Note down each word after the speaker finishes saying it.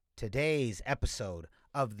Today's episode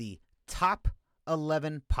of the Top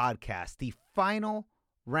 11 podcast, the final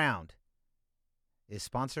round, is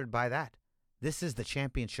sponsored by that. This is the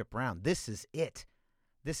championship round. This is it.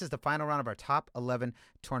 This is the final round of our Top 11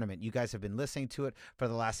 tournament. You guys have been listening to it for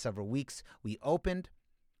the last several weeks. We opened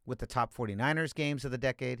with the top 49ers games of the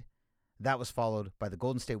decade. That was followed by the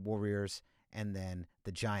Golden State Warriors and then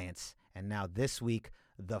the Giants. And now this week,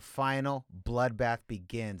 the final bloodbath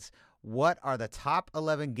begins. What are the top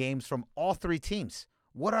 11 games from all three teams?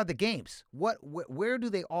 What are the games? Where do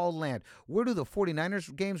they all land? Where do the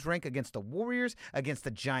 49ers games rank against the Warriors, against the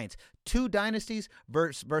Giants? Two dynasties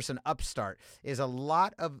versus an upstart is a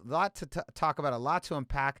lot to talk about, a lot to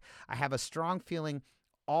unpack. I have a strong feeling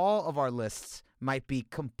all of our lists might be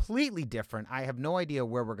completely different. I have no idea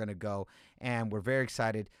where we're going to go, and we're very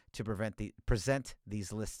excited to present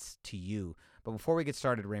these lists to you. But before we get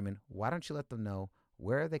started, Raymond, why don't you let them know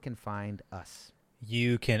where they can find us?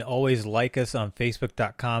 You can always like us on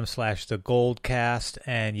Facebook.com/TheGoldCast,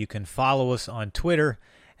 and you can follow us on Twitter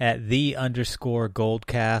at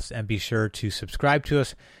 @_Goldcast, and be sure to subscribe to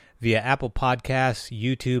us via Apple Podcasts,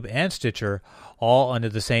 YouTube, and Stitcher, all under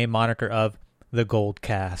the same moniker of The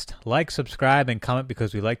Goldcast. Like, subscribe, and comment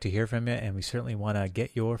because we like to hear from you, and we certainly want to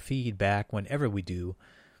get your feedback whenever we do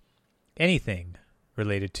anything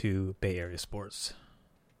related to Bay Area sports.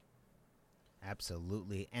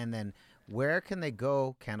 Absolutely. And then where can they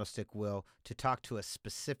go, Candlestick Will, to talk to us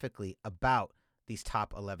specifically about these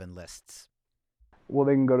top 11 lists? Well,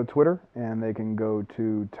 they can go to Twitter, and they can go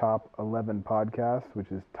to Top 11 Podcast,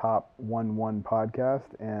 which is Top 11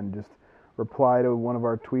 Podcast, and just reply to one of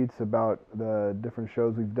our tweets about the different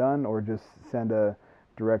shows we've done, or just send a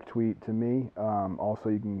direct tweet to me. Also,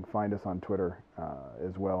 you can find us on Twitter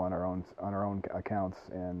as well on our own accounts,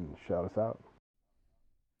 and shout us out.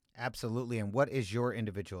 Absolutely. And what is your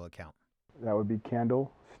individual account? That would be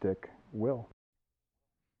Candlestick Will.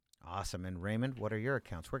 Awesome. And Raymond, what are your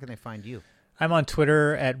accounts? Where can they find you? I'm on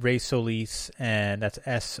Twitter at Ray Solis, and that's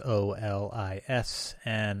SOLIS,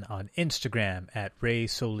 and on Instagram at Ray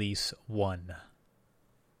Solis1.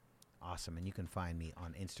 Awesome. And you can find me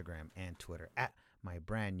on Instagram and Twitter at my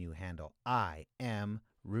brand new handle. I am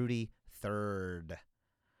Rudy Third.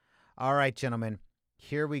 All right, gentlemen.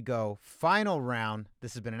 Here we go. Final round.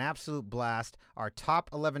 This has been an absolute blast. Our top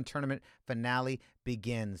 11 tournament finale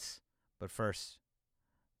begins. But first,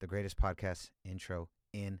 the greatest podcast intro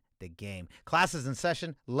in the game. Class is in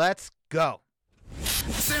session. Let's go.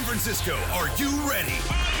 San Francisco, are you ready?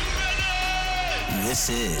 This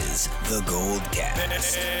is the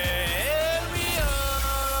Goldcast.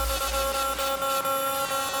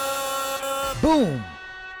 Boom.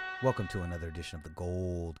 Welcome to another edition of the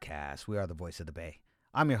Goldcast. We are the voice of the Bay.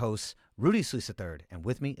 I'm your host, Rudy Solis III, and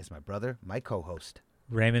with me is my brother, my co-host,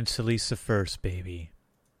 Raymond Solis the First, baby.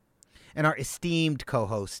 And our esteemed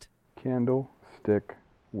co-host, Candlestick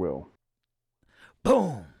Will.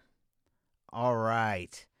 Boom! All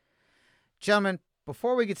right. Gentlemen,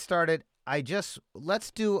 before we get started,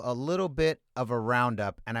 let's do a little bit of a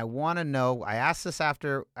roundup, and I want to know, I asked this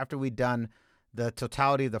after we'd done the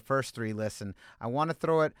totality of the first three lists, and I want to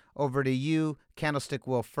throw it over to you, Candlestick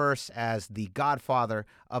Will, first as the godfather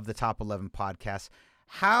of the Top 11 podcast.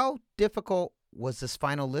 How difficult was this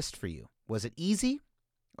final list for you? Was it easy,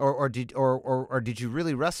 or did you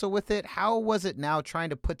really wrestle with it? How was it now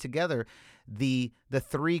trying to put together the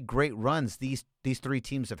three great runs these three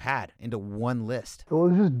teams have had into one list? Well,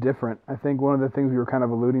 it was just different. I think one of the things we were kind of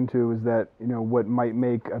alluding to is that, what might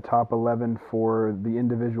make a top 11 for the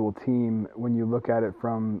individual team, when you look at it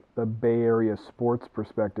from the Bay Area sports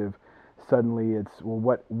perspective, suddenly it's,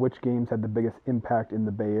 which games had the biggest impact in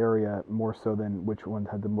the Bay Area, more so than which ones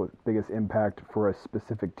had the biggest impact for a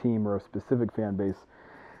specific team or a specific fan base.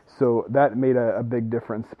 So that made a big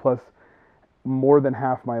difference. Plus, more than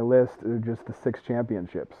half my list are just the 6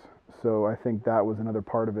 championships. So I think that was another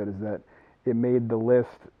part of it, is that it made the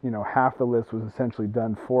list, half the list was essentially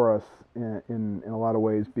done for us in a lot of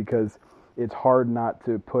ways, because it's hard not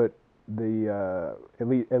to put the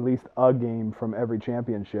at least a game from every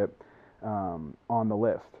championship on the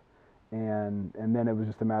list. And then it was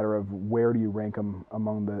just a matter of where do you rank them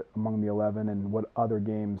among the 11, and what other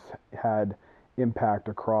games had impact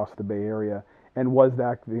across the Bay Area, and was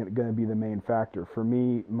that going to be the main factor for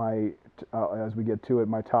me? As we get to it,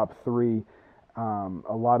 my top 3,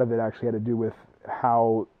 a lot of it actually had to do with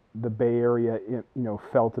how the Bay Area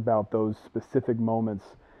felt about those specific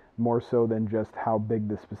moments, more so than just how big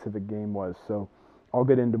the specific game was. So I'll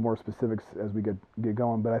get into more specifics as we get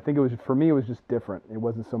going, but I think it was just different. It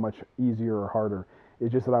wasn't so much easier or harder.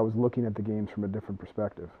 It's just that I was looking at the games from a different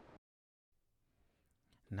perspective.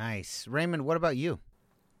 Nice. Raymond, what about you?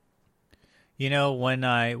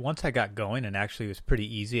 Once I got going, and actually it was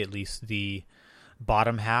pretty easy, at least the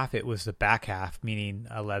bottom half, it was the back half, meaning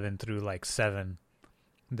 11 through like 7,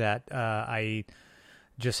 that I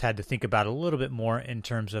just had to think about a little bit more in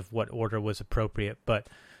terms of what order was appropriate. But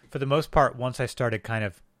for the most part, once I started kind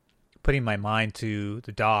of putting my mind to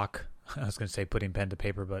the doc, I was going to say putting pen to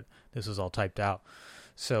paper, but this was all typed out.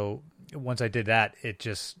 So once I did that,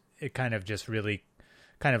 it kind of just really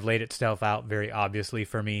kind of laid itself out very obviously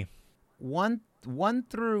for me. 1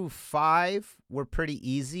 through 5 were pretty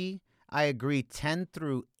easy. I agree. 10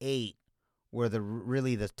 through 8 were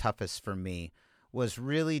really the toughest for me. Was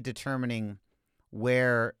really determining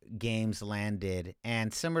where games landed,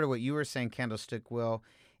 and similar to what you were saying, Candlestick Will,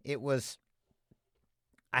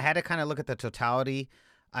 I had to kind of look at the totality,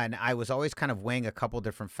 and I was always kind of weighing a couple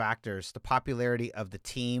different factors: the popularity of the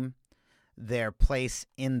team, their place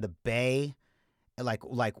in the Bay, like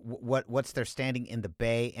what's their standing in the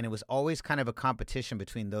Bay, and it was always kind of a competition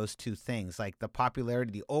between those two things, like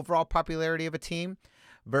the overall popularity of a team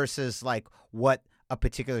versus like what a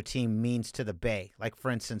particular team means to the Bay. Like, for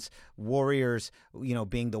instance, Warriors,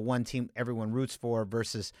 being the one team everyone roots for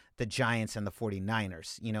versus the Giants and the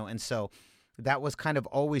 49ers, and so that was kind of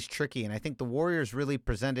always tricky. And I think the Warriors really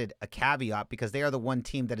presented a caveat because they are the one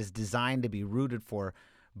team that is designed to be rooted for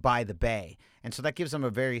by the Bay. And so that gives them a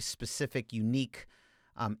very specific, unique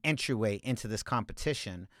entryway into this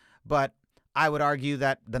competition. But I would argue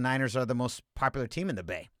that the Niners are the most popular team in the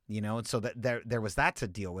Bay, and so that there was that to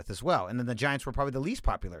deal with as well. And then the Giants were probably the least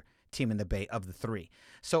popular team in the Bay of the three.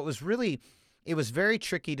 So it was very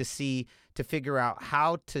tricky to figure out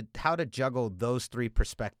how to juggle those three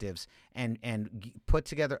perspectives and put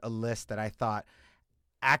together a list that I thought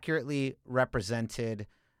accurately represented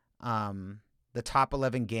the top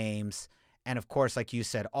 11 games. And of course, like you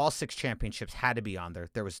said, all 6 championships had to be on there.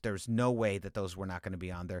 There was no way that those were not going to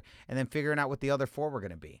be on there. And then figuring out what the other 4 were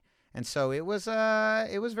going to be. And so it was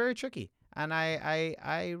very tricky. And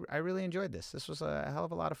I really enjoyed this. This was a hell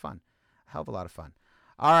of a lot of fun.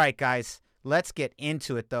 All right, guys, let's get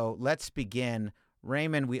into it though. Let's begin.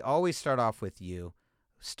 Raymond, we always start off with you.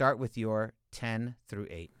 Start with your 10 through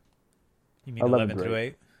 8. You mean 11 through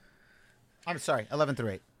 8? I'm sorry, 11 through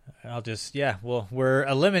 8. We're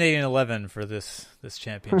eliminating 11 for this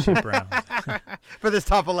championship round. For this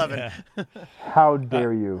top 11. Yeah. How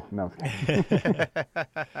dare you? No.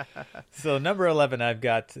 So number 11, I've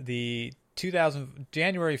got the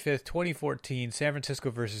January 5th, 2014, San Francisco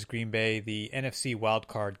versus Green Bay, the NFC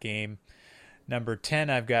wildcard game. Number 10,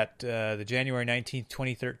 I've got the January 19th,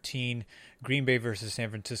 2013, Green Bay versus San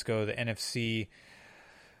Francisco, the NFC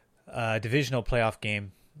divisional playoff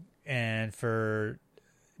game. And for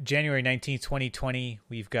January 19th, 2020,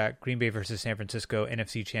 we've got Green Bay versus San Francisco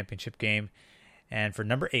NFC Championship game. And for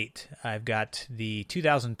number 8, I've got the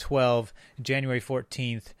 2012, January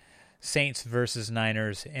 14th, Saints versus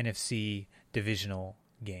Niners NFC divisional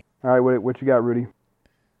game. All right, what you got, Rudy?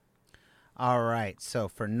 All right, so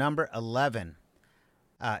for number 11,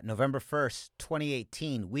 November 1st,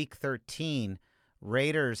 2018, Week 13,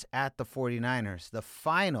 Raiders at the 49ers, the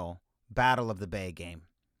final Battle of the Bay game.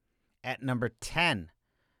 At number 10,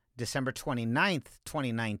 December 29th,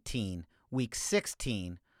 2019, Week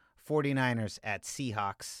 16, 49ers at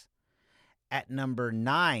Seahawks. At number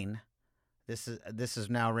 9, this is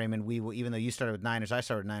now, Raymond, we will, even though you started with Niners, I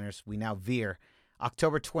started with Niners, we now veer.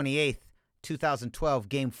 October 28th, 2012,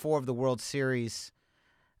 Game 4 of the World Series,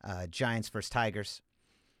 Giants versus Tigers.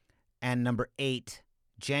 And number 8,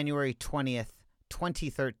 January 20th,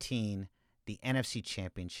 2013, the NFC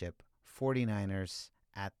Championship, 49ers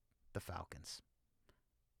at the Falcons.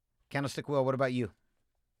 Candlestick Will, what about you?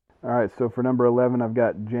 All right, so for number 11, I've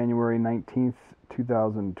got January 19th,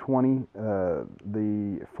 2020,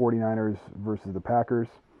 the 49ers versus the Packers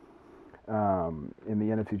in the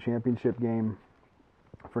NFC Championship game.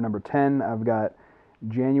 For number 10, I've got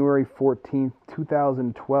January 14th,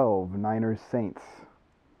 2012, Niners Saints.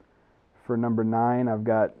 For number 9, I've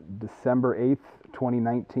got December 8th,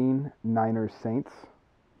 2019, Niners Saints.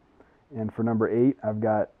 And for number 8, I've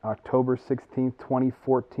got October 16th,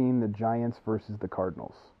 2014, the Giants versus the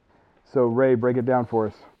Cardinals. So, Ray, break it down for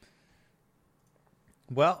us.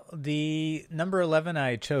 Well, the number 11,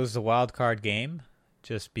 I chose the wild card game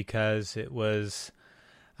just because it was,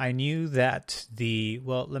 I knew that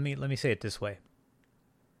let me say it this way.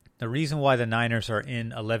 The reason why the Niners are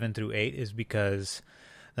in 11 through 8 is because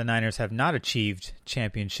the Niners have not achieved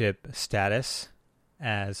championship status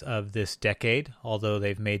as of this decade, although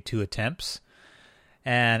they've made 2 attempts.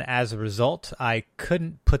 And as a result, I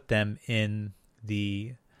couldn't put them in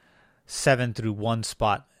the 7 through 1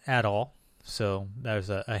 spot at all. So there's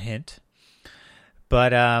a hint.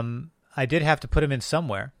 But I did have to put them in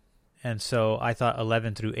somewhere. And so I thought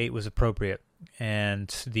 11 through 8 was appropriate.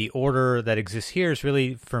 And the order that exists here is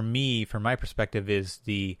really, for me, from my perspective, is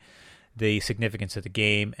the significance of the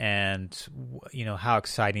game and, how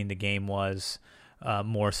exciting the game was,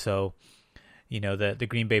 more so. The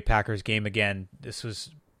Green Bay Packers game, again, this was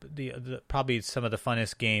the probably some of the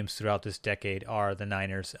funnest games throughout this decade are the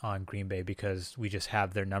Niners on Green Bay, because we just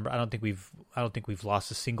have their number. I don't think we've lost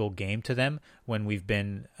a single game to them when we've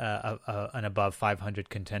been an above 500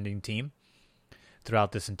 contending team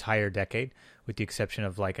throughout this entire decade, with the exception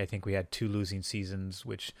of, I think we had 2 losing seasons,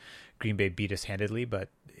 which Green Bay beat us handedly, but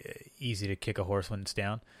easy to kick a horse when it's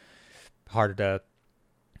down. Harder to,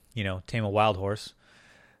 tame a wild horse.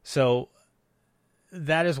 So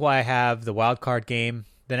that is why I have the wild card game.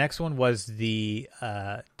 The next one was the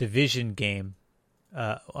division game,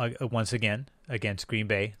 once again, against Green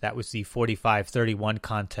Bay. That was the 45-31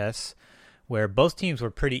 contest, where both teams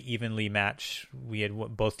were pretty evenly matched.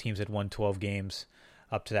 Both teams had won 12 games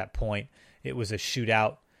up to that point. It was a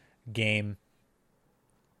shootout game,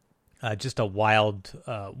 just a wild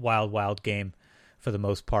game for the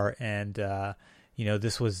most part. And,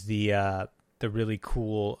 this was the really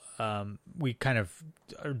cool,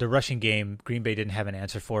 the rushing game, Green Bay didn't have an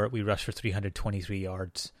answer for it. We rushed for 323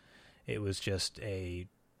 yards. It was just a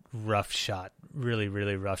rough shot, really,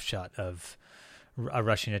 really rough shot of a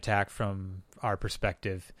rushing attack from our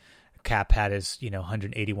perspective. Cap had his,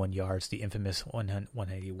 181 yards, the infamous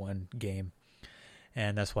 181 game.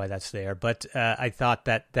 And that's why that's there. But I thought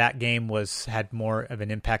that game had more of an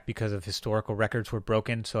impact because of historical records were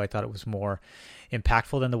broken. So I thought it was more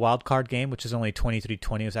impactful than the wild card game, which is only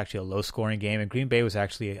 23-20. It was actually a low scoring game, and Green Bay was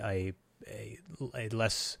actually a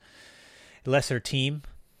lesser team.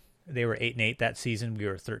 They were 8-8 that season.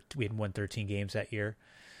 We had won 13 games that year,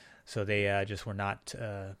 so they just were not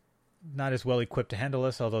as well equipped to handle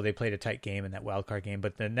us, although they played a tight game in that wild card game.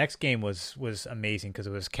 But the next game was amazing because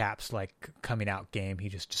it was Cap's coming out game. He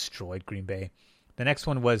just destroyed Green Bay. The next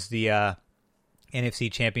one was the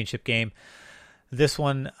NFC Championship game. This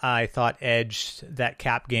one I thought edged that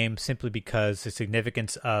Cap game simply because the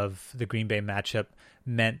significance of the Green Bay matchup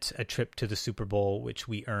meant a trip to the Super Bowl, which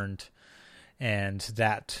we earned. And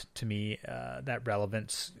that, to me, that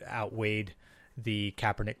relevance outweighed the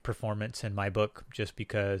Kaepernick performance in my book, just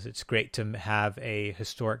because it's great to have a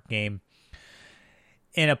historic game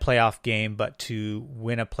in a playoff game, but to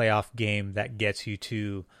win a playoff game that gets you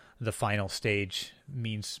to the final stage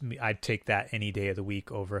means I'd take that any day of the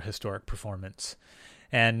week over a historic performance.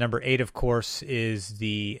 And number 8, of course, is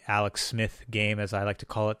the Alex Smith game, as I like to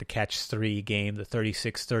call it, the catch 3 game, the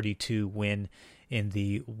 36-32 win in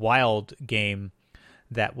the wild game.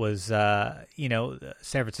 That was, San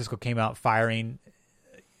Francisco came out firing,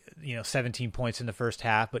 17 points in the first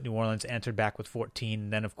half, but New Orleans answered back with 14.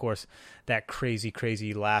 And then, of course, that crazy,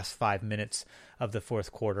 crazy last 5 minutes of the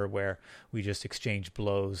fourth quarter where we just exchanged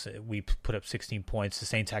blows. We put up 16 points. The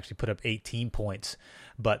Saints actually put up 18 points.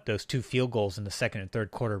 But those 2 field goals in the second and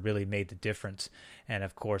third quarter really made the difference. And,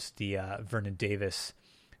 of course, the Vernon Davis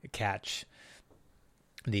catch,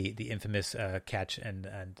 the infamous catch, and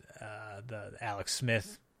the Alex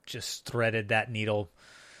Smith just threaded that needle,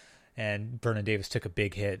 and Vernon Davis took a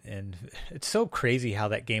big hit. And it's so crazy how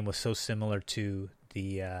that game was so similar to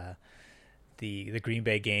the Green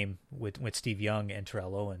Bay game with Steve Young and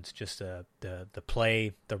Terrell Owens. Just the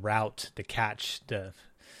play, the route, the catch, the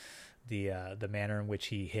manner in which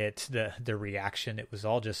he hit, the reaction. It was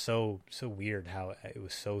all just so weird how it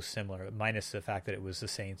was so similar, minus the fact that it was the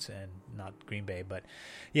Saints and not Green Bay. But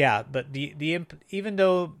yeah, but even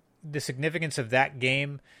though the significance of that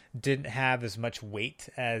game didn't have as much weight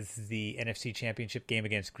as the NFC Championship game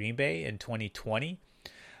against Green Bay in 2020,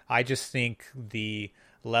 I just think the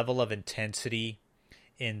level of intensity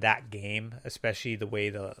in that game, especially the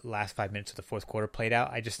way the last 5 minutes of the fourth quarter played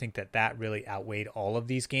out, I just think that really outweighed all of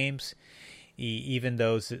these games. Even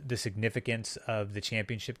though the significance of the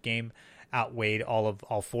championship game outweighed all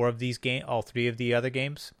 3 of the other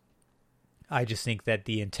games, I just think that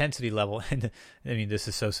the intensity level, and I mean, this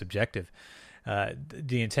is so subjective,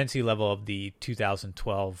 the intensity level of the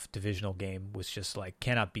 2012 divisional game was just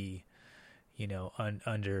cannot be,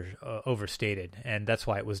 overstated. And that's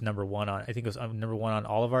why it was number 1 on, I think it was number 1 on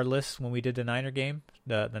all of our lists when we did the Niner game,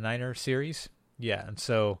 the Niner series. Yeah. And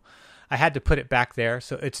so I had to put it back there.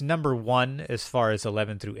 So it's number 1 as far as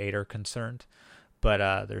 11 through 8 are concerned,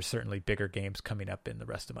 but there's certainly bigger games coming up in the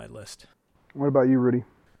rest of my list. What about you, Rudy?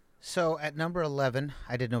 So at number 11,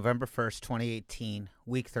 I did November 1st, 2018,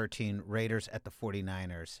 Week 13, Raiders at the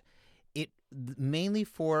 49ers. It mainly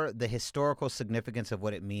for the historical significance of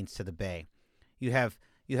what it means to the Bay. You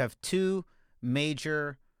have 2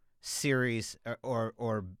 major series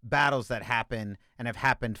or battles that happen and have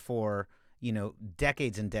happened for,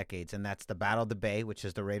 decades and decades, and that's the Battle of the Bay, which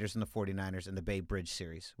is the Raiders and the 49ers, and the Bay Bridge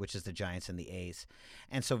series, which is the Giants and the A's.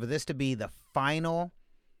 And so for this to be the final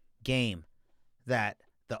game that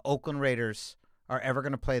the Oakland Raiders are ever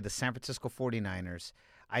going to play the San Francisco 49ers,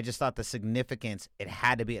 I just thought the significance, it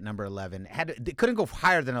had to be at number 11. It couldn't go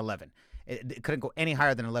higher than 11. It couldn't go any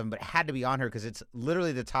higher than 11, but it had to be on her because it's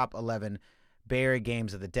literally the top 11 Bay Area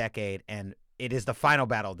games of the decade, and it is the final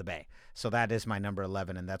Battle of the Bay. So that is my number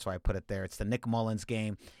 11, and that's why I put it there. It's the Nick Mullins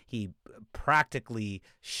game. He practically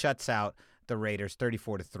shuts out the Raiders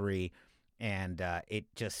 34-3, and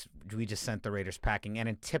we just sent the Raiders packing. And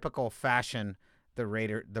in typical fashion, the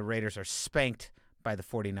Raiders are spanked by the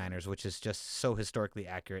 49ers, which is just so historically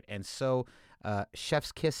accurate and so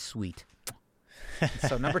chef's kiss sweet.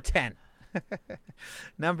 So number 10.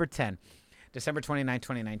 Number 10. December 29,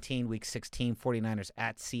 2019, Week 16, 49ers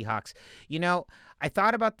at Seahawks. I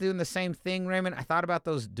thought about doing the same thing, Raymond. I thought about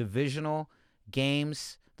those divisional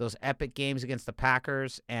games, those epic games against the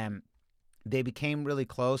Packers, and they became really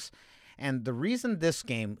close. And the reason this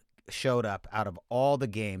game showed up out of all the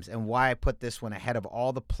games and why I put this one ahead of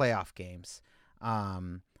all the playoff games,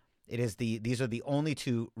 these are the only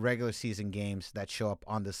two regular season games that show up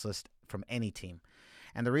on this list from any team.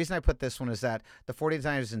 And the reason I put this one is that the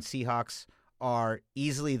 49ers and Seahawks are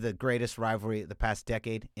easily the greatest rivalry of the past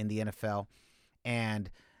decade in the NFL. And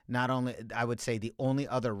not only, I would say the only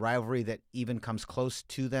other rivalry that even comes close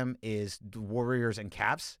to them is the Warriors and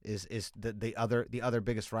Cavs is the other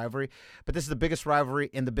biggest rivalry. But this is the biggest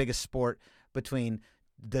rivalry in the biggest sport between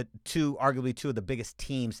arguably two of the biggest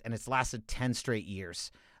teams, and it's lasted 10 straight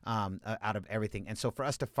years out of everything. And so for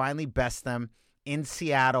us to finally best them in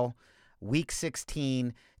Seattle, Week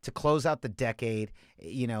 16, to close out the decade,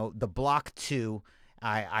 the block 2,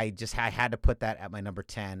 I had to put that at my number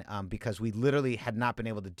 10 because we literally had not been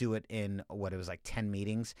able to do it in what it was like 10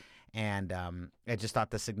 meetings. And I just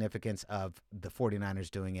thought the significance of the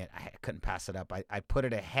 49ers doing it, I couldn't pass it up. I put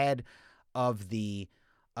it ahead of the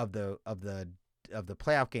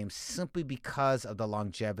playoff games simply because of the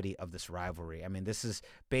longevity of this rivalry. I mean, this is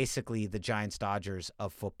basically the Giants-Dodgers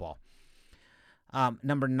of football.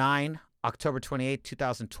 Number 9, October 28,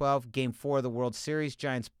 2012, Game 4 of the World Series.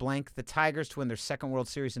 Giants blank the Tigers to win their second World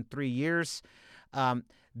Series in 3 years.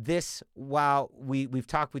 While we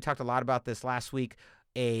talked a lot about this last week,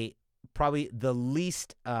 probably the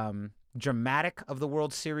least dramatic of the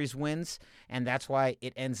World Series wins, and that's why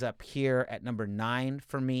it ends up here at number 9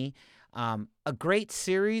 for me. A great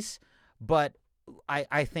series, but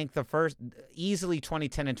I think the first, easily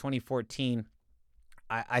 2010 and 2014,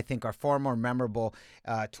 I think are far more memorable.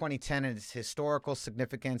 2010 in its historical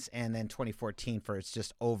significance, and then 2014 for its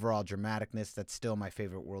just overall dramaticness. That's still my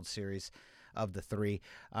favorite World Series of the three.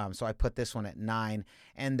 So I put this one at 9.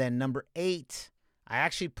 And then number 8, I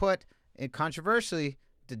actually put, controversially,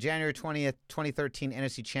 the January 20th, 2013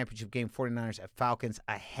 NFC Championship game, 49ers at Falcons,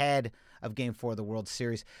 ahead of Game 4 of the World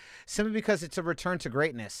Series, simply because it's a return to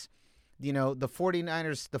greatness. The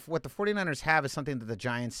 49ers, what the 49ers have is something that the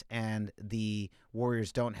Giants and the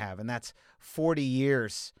Warriors don't have, and that's 40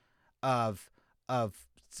 years of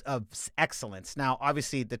excellence. Now,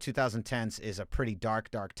 obviously, the 2010s is a pretty dark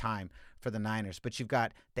time for the Niners, but you've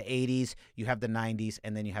got the 80s, you have the 90s,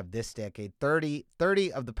 and then you have this decade. 30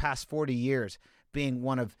 of the past 40 years being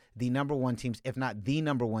one of the number one teams, if not the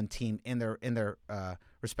number one team in their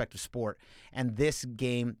respective sport. And this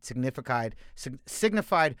game signified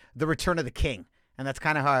the return of the king. And that's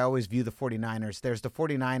kind of how I always view the 49ers. There's the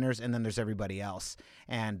 49ers, and then there's everybody else.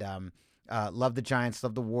 And love the Giants,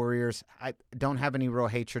 love the Warriors. I don't have any real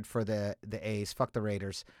hatred for the A's. Fuck the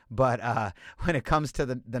Raiders. But when it comes to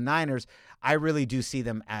the Niners, I really do see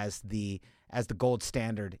them as the gold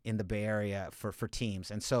standard in the Bay Area for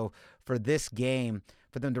teams. And so for this game,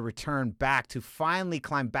 for them to return back, to finally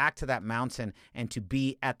climb back to that mountain and to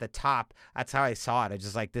be at the top, that's how I saw it. I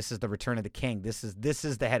just like, this is the return of the king. This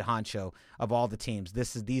is the head honcho of all the teams.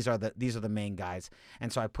 These are the main guys.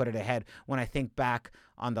 And so I put it ahead. When I think back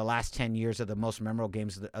on the last 10 years of the most memorable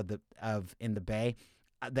games in the Bay,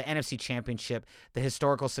 the NFC Championship, the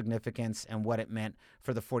historical significance and what it meant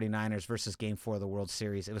for the 49ers versus Game 4 of the World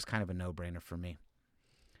Series, it was kind of a no-brainer for me.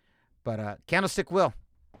 But Candlestick Will.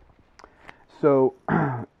 So,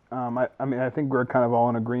 I think we're kind of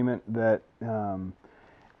all in agreement that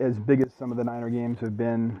as big as some of the Niner games have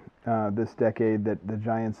been this decade, that the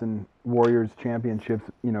Giants and Warriors championships,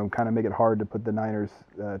 kind of make it hard to put the Niners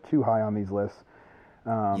too high on these lists.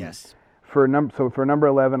 Yes. For number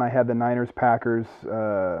 11, I had the Niners-Packers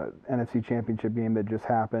NFC Championship game that just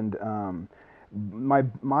happened.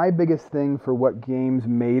 my biggest thing for what games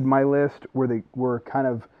made my list were kind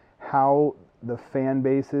of how the fan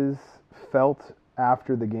bases felt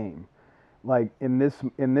after the game. Like in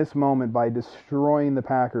this moment, by destroying the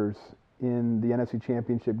Packers in the NFC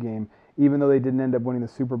Championship game, even though they didn't end up winning the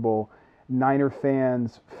Super Bowl, Niner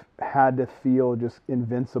fans had to feel just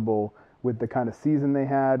invincible with the kind of season they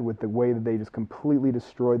had, with the way that they just completely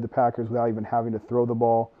destroyed the Packers without even having to throw the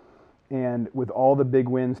ball. And with all the big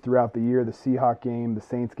wins throughout the year, the Seahawks game, the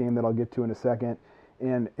Saints game that I'll get to in a second,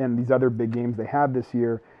 and these other big games they had this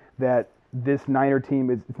year, that this Niner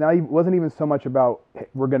team, wasn't even so much about hey,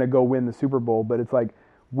 we're going to go win the Super Bowl, but it's like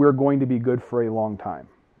we're going to be good for a long time,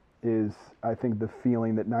 is I think the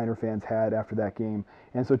feeling that Niner fans had after that game.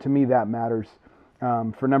 And so to me that matters.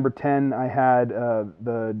 For number 10, I had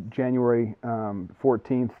the January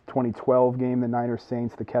 14th, 2012 game, the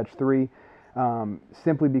Niners-Saints, the catch-3.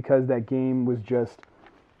 Simply because that game was just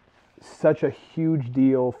such a huge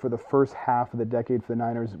deal for the first half of the decade for the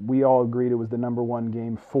Niners. We all agreed it was the number one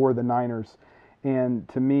game for the Niners. And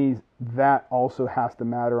to me, that also has to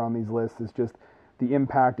matter on these lists. It's just the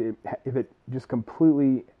impact. If it just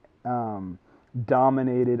completely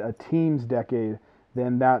dominated a team's decade,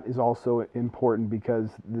 then that is also important because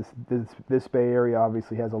this Bay Area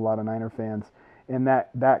obviously has a lot of Niner fans. And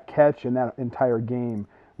that catch and that entire game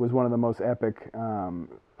was one of the most epic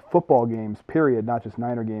football games, period, not just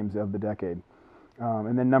Niner games of the decade.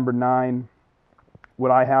 And then number 9,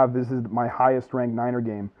 what I have, this is my highest ranked Niner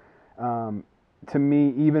game. To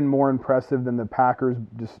me, even more impressive than the Packers'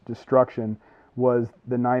 destruction was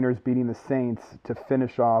the Niners beating the Saints to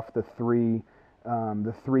finish off the three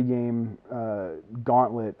game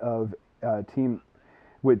gauntlet of teams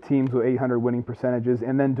with 800 winning percentages,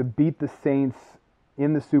 and then to beat the Saints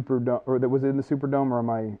in the Superdome, or that was it in the Superdome, or am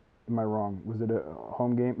I wrong? Was it a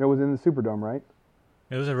home game? It was in the Superdome, right?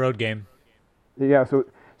 It was a road game. Yeah, so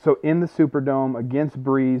in the Superdome against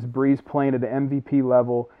Breeze playing at the MVP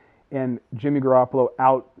level, and Jimmy Garoppolo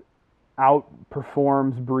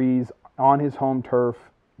outperforms Breeze on his home turf.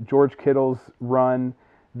 George Kittle's run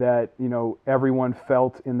that everyone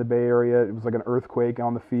felt in the Bay Area, it was like an earthquake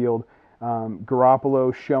on the field.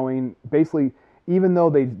 Garoppolo showing basically, even though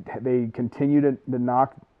they continue to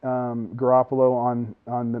knock Garoppolo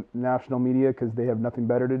on the national media because they have nothing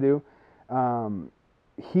better to do,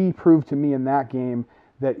 he proved to me in that game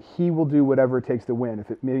that he will do whatever it takes to win.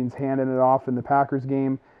 If it means handing it off in the Packers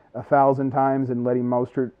game 1,000 times and letting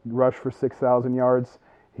Mostert rush for 6,000 yards,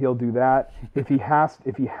 he'll do that. If he has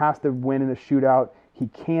to win in a shootout, he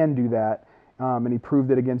can do that, and he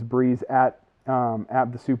proved it against Breeze at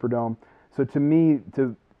the Superdome. So to me,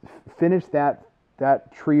 to finish that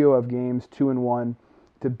trio of games 2-1,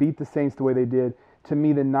 to beat the Saints the way they did, to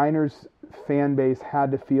me the Niners fan base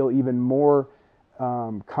had to feel even more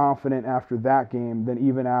confident after that game than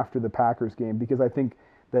even after the Packers game, because I think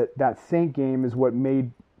that Saint game is what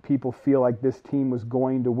made people feel like this team was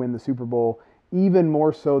going to win the Super Bowl, even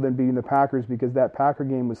more so than beating the Packers, because that Packer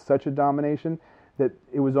game was such a domination that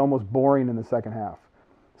it was almost boring in the second half.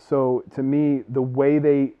 So to me, the way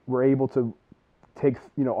they were able to take,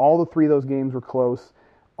 all the three of those games were close,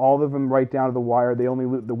 all of them right down to the wire. The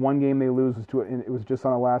one game they lose was it was just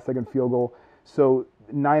on a last-second field goal. So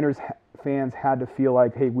Niners fans had to feel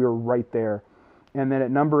like, hey, we were right there. And then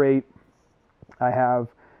at number 8, I have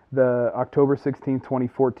the October 16th,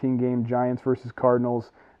 2014 game, Giants versus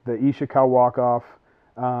Cardinals, the Ishikawa walk-off,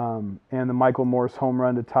 and the Michael Morse home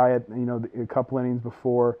run to tie it, a couple innings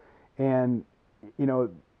before. And,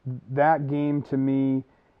 that game to me,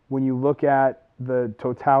 when you look at the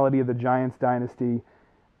totality of the Giants dynasty,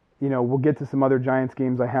 we'll get to some other Giants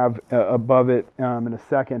games I have above it in a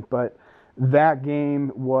second, but that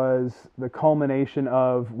game was the culmination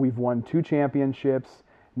of, we've won 2 championships,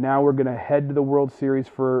 now we're going to head to the World Series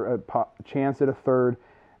for a chance at a third.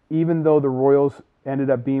 Even though the Royals ended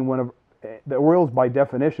up being the Royals by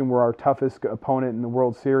definition were our toughest opponent in the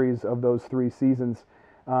World Series of those 3 seasons,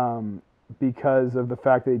 because of the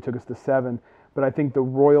fact that they took us to 7. But I think the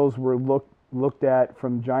Royals were looked at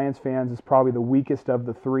from Giants fans as probably the weakest of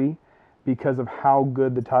the 3 because of how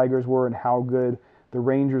good the Tigers were and how good the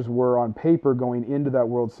Rangers were on paper going into that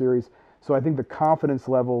World Series. So I think the confidence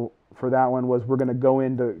level for that one was, we're going to go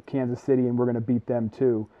into Kansas City and we're going to beat them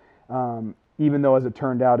too. Even though, as it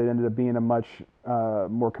turned out, it ended up being a much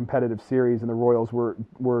more competitive series, and the Royals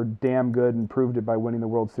were damn good and proved it by winning the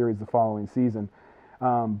World Series the following season.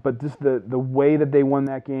 But just the way that they won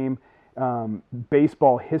that game,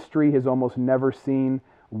 baseball history has almost never seen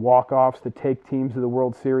walk-offs to take teams to the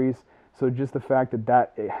World Series. So just the fact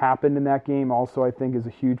that it happened in that game also, I think, is a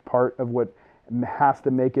huge part of what has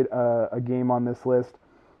to make it a game on this list.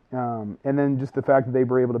 And then just the fact that they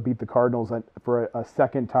were able to beat the Cardinals for a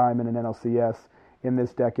second time in an NLCS in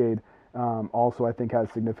this decade also I think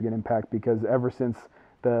has significant impact, because ever since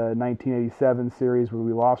the 1987 series where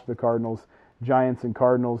we lost to the Cardinals, Giants and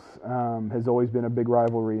Cardinals has always been a big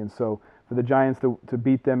rivalry. And so for the Giants to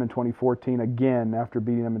beat them in 2014 again after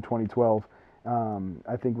beating them in 2012,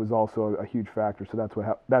 I think was also a huge factor. So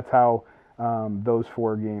that's how those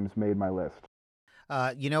 4 games made my list.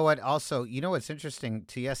 You know what? Also, you know what's interesting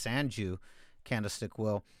to yes and you, Candlestick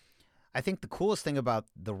Will. I think the coolest thing about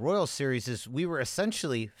the Royals series is we were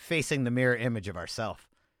essentially facing the mirror image of ourselves.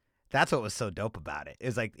 That's what was so dope about it.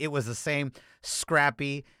 It was the same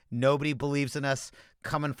scrappy, nobody believes in us,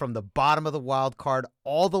 coming from the bottom of the wild card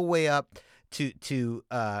all the way up to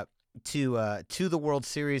the World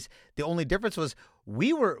Series. The only difference was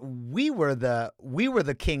we were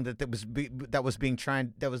the king that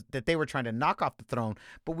they were trying to knock off the throne,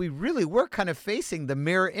 but we really were kind of facing the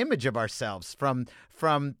mirror image of ourselves from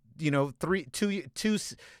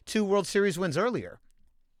two World Series wins earlier.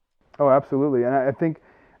 Oh, absolutely. And I think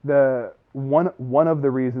the one of the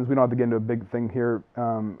reasons, we don't have to get into a big thing here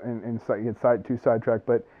and get too sidetracked,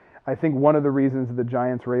 but I think one of the reasons that the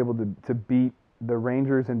Giants were able to beat the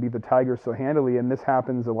Rangers and beat the Tigers so handily, and this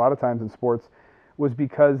happens a lot of times in sports, was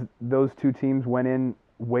because those two teams went in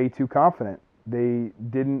way too confident. I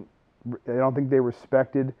don't think they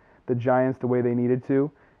respected the Giants the way they needed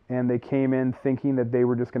to, and they came in thinking that they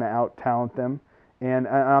were just going to out-talent them. And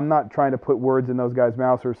I'm not trying to put words in those guys'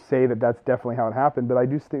 mouths or say that that's definitely how it happened, but I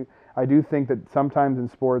do think that sometimes in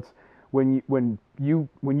sports, when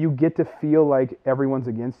you get to feel like everyone's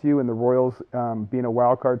against you, and the Royals being a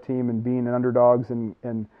wild card team and being underdogs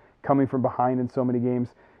and coming from behind in so many games,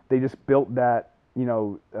 they just built that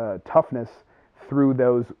toughness through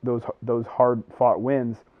those hard fought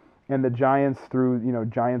wins. And the Giants, through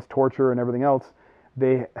Giants torture and everything else,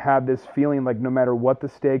 they had this feeling like no matter what the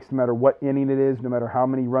stakes, no matter what inning it is, no matter how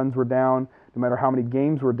many runs we're down, no matter how many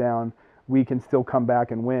games we're down, we can still come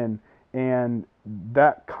back and win. And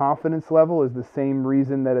that confidence level is the same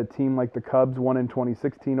reason that a team like the Cubs won in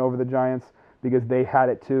 2016 over the Giants, because they had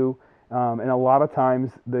it too. And a lot of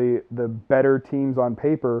times the better teams on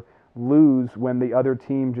paper lose when the other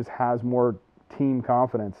team just has more team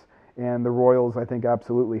confidence. And the Royals, I think,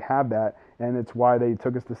 absolutely have that, and it's why they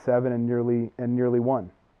took us to 7 and nearly won.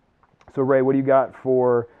 So, Ray, what do you got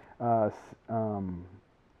for 4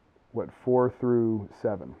 through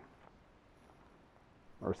 7,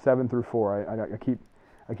 or 7 through 4?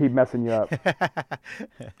 I keep messing you up.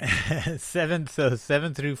 7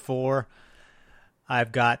 through 4.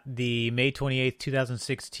 I've got the May 28th,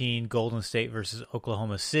 2016 Golden State versus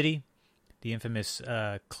Oklahoma City, the infamous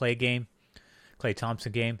Klay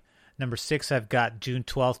Thompson game. Number 6, I've got June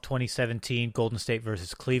 12th, 2017, Golden State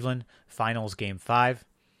versus Cleveland, Finals Game 5.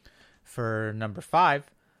 For number 5,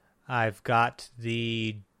 I've got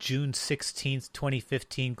the June 16th,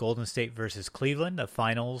 2015, Golden State versus Cleveland, the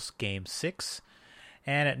Finals Game 6.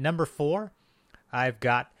 And at number 4, I've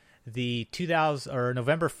got the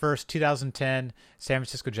November 1st, 2010, San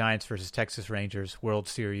Francisco Giants versus Texas Rangers, World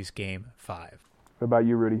Series Game 5. What about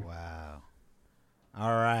you, Rudy? Wow.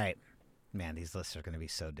 All right. Man, these lists are going to be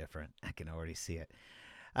so different. I can already see it.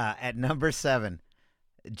 At number 7,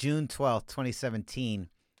 June 12th, 2017,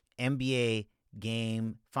 NBA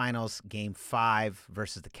Finals Game 5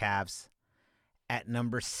 versus the Cavs. At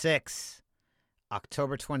number 6,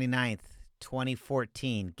 October 29th,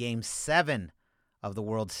 2014, Game 7 of the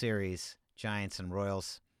World Series, Giants and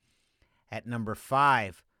Royals. At number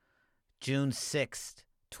 5, June 6th,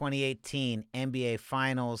 2018, NBA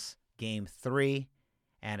Finals Game 3.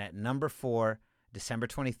 And at number 4, December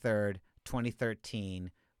 23rd,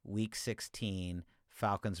 2013, Week 16,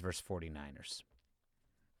 Falcons versus 49ers.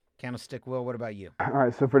 Candlestick Will, what about you? All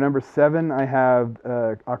right, so for number 7, I have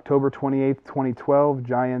October 28th, 2012,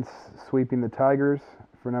 Giants sweeping the Tigers.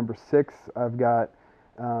 For number 6, I've got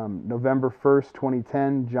November 1st,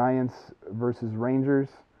 2010, Giants versus Rangers.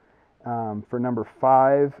 For number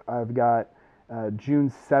 5, I've got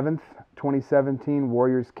June 7th, 2017,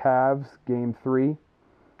 Warriors-Cavs, Game 3.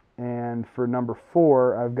 And for number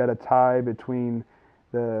 4, I've got a tie between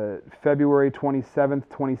the February 27th,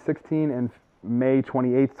 2016 and May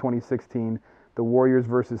 28th, 2016, the Warriors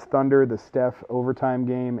versus Thunder, the Steph overtime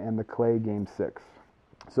game, and the Klay Game 6.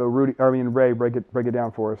 So Ray, break it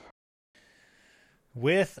down for us.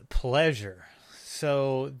 With pleasure.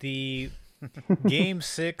 So the Game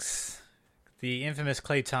 6, the infamous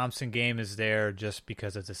Klay Thompson game, is there just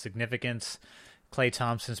because of the significance. Klay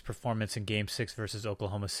Thompson's performance in Game 6 versus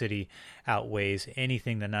Oklahoma City outweighs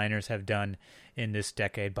anything the Niners have done in this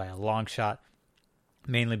decade by a long shot,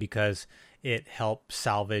 mainly because it helped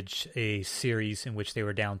salvage a series in which they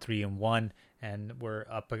were down 3-1 and were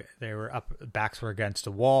up. They were up, backs were against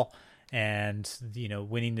the wall, and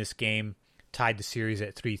winning this game tied the series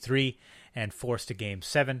at 3-3 and forced a Game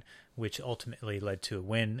 7, which ultimately led to a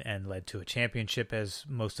win and led to a championship, as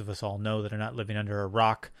most of us all know that are not living under a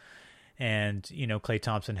rock. And, Klay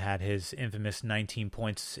Thompson had his infamous 19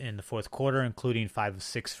 points in the fourth quarter, including 5 of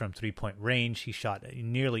 6 from three-point range. He shot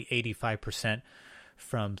nearly 85%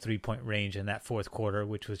 from three-point range in that fourth quarter,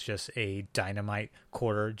 which was just a dynamite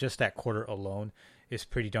quarter. Just that quarter alone is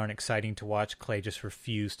pretty darn exciting to watch. Klay just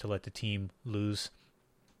refused to let the team lose.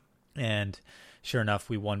 And sure enough,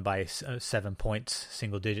 we won by 7 points,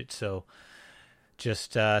 single digits. So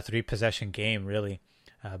just a 3-possession game, really,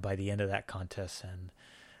 by the end of that contest. And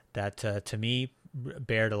that, to me,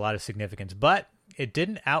 bared a lot of significance. But it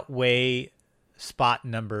didn't outweigh spot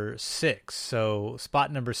number 6. So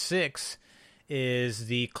spot number 6 is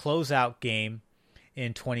the closeout game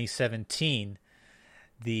in 2017.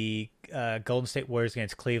 The Golden State Warriors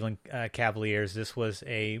against Cleveland Cavaliers. This was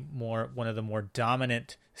one of the more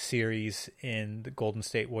dominant series in the Golden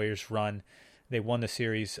State Warriors run. They won the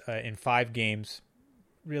series in 5 games.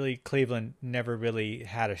 Really, Cleveland never really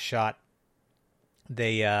had a shot.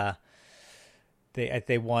 They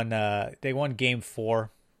won Game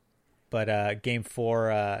 4, but Game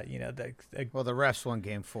 4, the refs won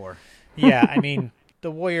Game 4. Yeah, I mean,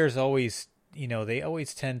 the Warriors always, they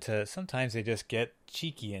always tend to, sometimes they just get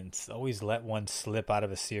cheeky and always let one slip out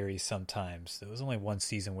of a series sometimes. There was only one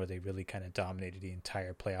season where they really kind of dominated the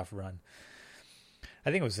entire playoff run.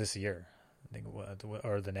 I think it was this year,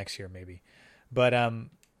 or the next year maybe. But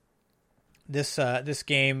this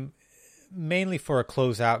game, mainly for a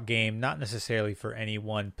closeout game, not necessarily for any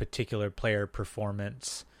one particular player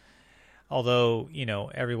performance. Although,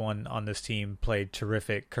 everyone on this team played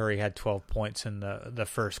terrific. Curry had 12 points in the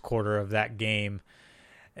first quarter of that game.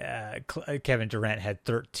 Kevin Durant had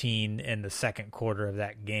 13 in the second quarter of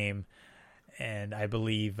that game. And I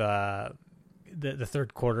believe the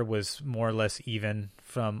third quarter was more or less even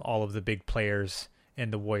from all of the big players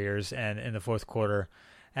in the Warriors. And in the fourth quarter,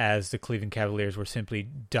 as the Cleveland Cavaliers were simply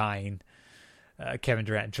dying, Kevin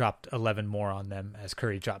Durant dropped 11 more on them as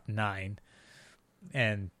Curry dropped 9.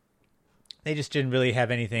 And they just didn't really have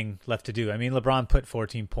anything left to do. I mean, LeBron put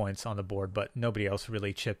 14 points on the board, but nobody else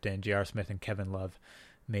really chipped in. J.R. Smith and Kevin Love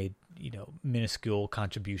made, minuscule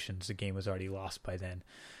contributions. The game was already lost by then.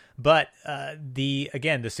 But the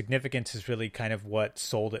significance is really kind of what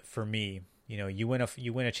sold it for me. You win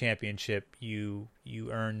a championship, you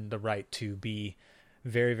earn the right to be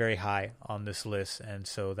very, very high on this list, and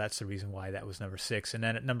so that's the reason why that was number 6. And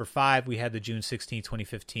then at number 5, we had the June 16,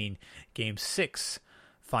 2015 Game 6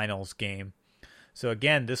 finals game. So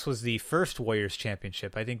again, this was the first Warriors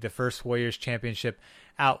championship. I think the first Warriors championship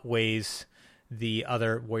outweighs the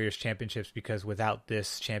other Warriors championships because without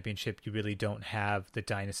this championship, you really don't have the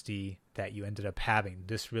dynasty that you ended up having.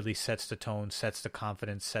 This really sets the tone, sets the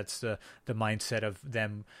confidence, sets the mindset of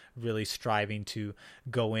them really striving to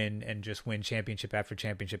go in and just win championship after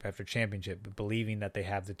championship after championship, believing that they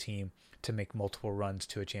have the team to make multiple runs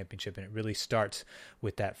to a championship. And it really starts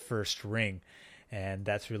with that first ring. And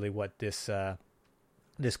that's really what this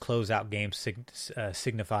closeout game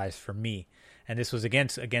signifies for me. And this was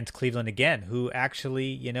against Cleveland again, who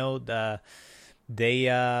actually,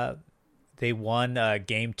 they won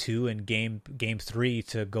Game 2 and Game 3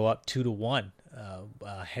 to go up 2-1,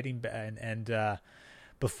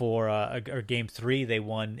 before Game 3 they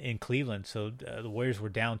won in Cleveland. So the Warriors were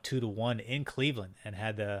down 2-1 in Cleveland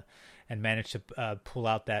and managed to pull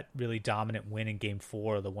out that really dominant win in Game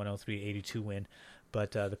 4, the 103-82 win.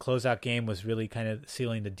 But the closeout game was really kind of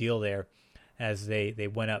sealing the deal there as they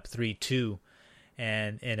went up 3-2.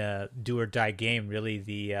 And in a do-or-die game, really,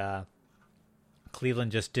 the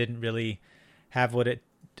Cleveland just didn't really have what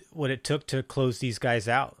it took to close these guys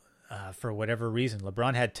out for whatever reason.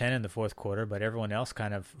 LeBron had 10 in the fourth quarter, but everyone else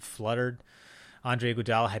kind of fluttered. Andre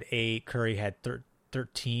Iguodala had 8. Curry had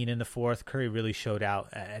 13 in the fourth. Curry really showed out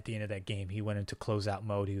at the end of that game. He went into closeout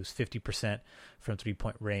mode. He was 50% from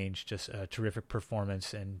three-point range. Just a terrific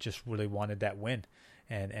performance and just really wanted that win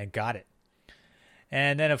and got it.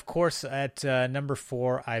 And then, of course, at number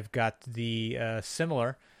 4, I've got the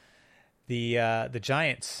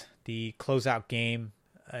Giants, the closeout game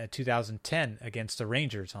 2010 against the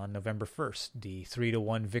Rangers on November 1st, the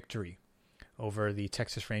 3-1 victory over the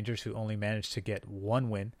Texas Rangers, who only managed to get one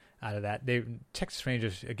win out of that. Texas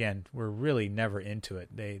Rangers, again, were really never into it.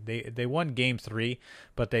 They won Game 3,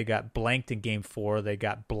 but they got blanked in Game 4. They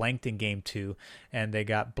got blanked in Game 2, and they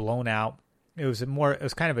got blown out. It was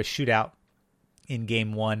kind of a shootout in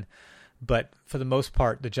Game 1, But for the most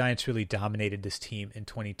part, the Giants really dominated this team in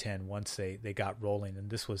 2010 once they got rolling. And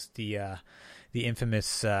this was the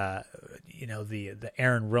infamous, the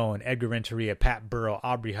Aaron Rowan, Edgar Renteria, Pat Burrell,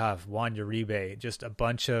 Aubrey Huff, Juan Uribe, just a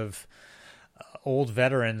bunch of old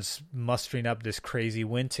veterans mustering up this crazy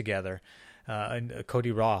win together. And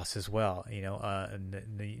Cody Ross as well, and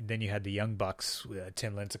then you had the young bucks,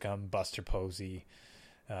 Tim Lincecum, Buster Posey,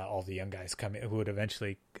 all the young guys coming who would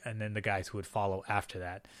eventually, and then the guys who would follow after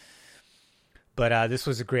that. But this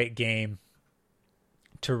was a great game.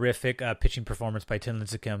 Terrific pitching performance by Tim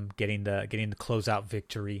Lincecum, getting the closeout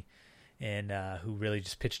victory, and who really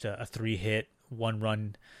just pitched a 3-hit,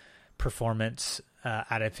 1-run performance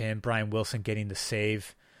out of him. Brian Wilson getting the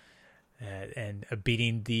save, and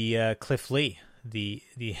beating the Cliff Lee, the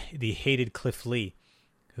hated Cliff Lee,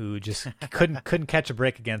 who just couldn't catch a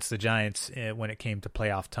break against the Giants when it came to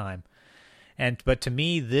playoff time. But to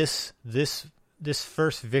me, this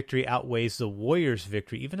first victory outweighs the Warriors'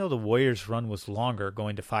 victory, even though the Warriors' run was longer,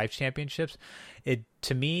 going to 5 championships.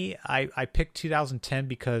 To me, I picked 2010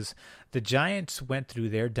 because the Giants went through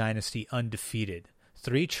their dynasty undefeated.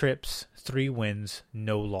 3 trips, 3 wins,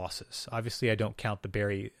 no losses. Obviously, I don't count the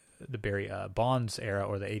Barry Bonds era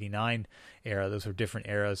or the '89 era. Those were different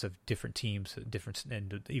eras of different teams,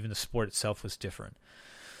 and even the sport itself was different.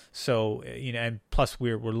 So, and plus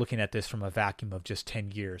we're looking at this from a vacuum of just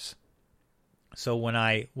 10 years. So when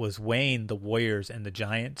I was weighing the Warriors and the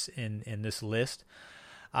Giants in this list,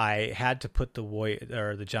 I had to put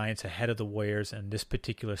the Giants ahead of the Warriors in this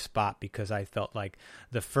particular spot because I felt like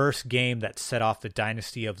the first game that set off the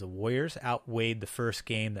dynasty of the Warriors outweighed the first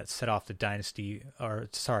game that set off the dynasty,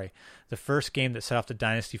 the first game that set off the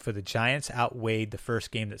dynasty for the Giants outweighed the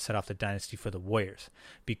first game that set off the dynasty for the Warriors,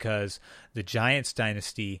 because the Giants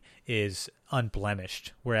dynasty is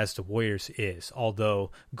unblemished, whereas the Warriors is,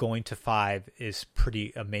 although going to 5 is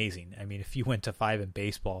pretty amazing. I mean, if you went to 5 in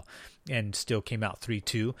baseball and still came out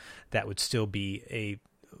 3-2, that would still be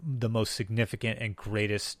the most significant and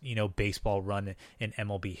greatest, baseball run in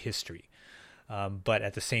MLB history. But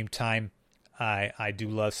at the same time, I do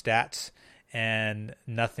love stats, and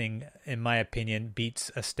nothing, in my opinion,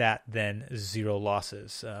 beats a stat than 0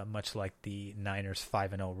 losses, much like the Niners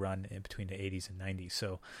 5-0 run in between the 80s and 90s.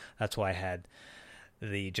 So that's why I had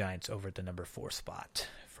the Giants over at the number 4 spot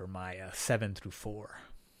for my 7 through 4.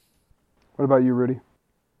 What about you, Rudy?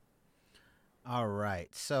 All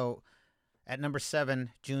right. So at number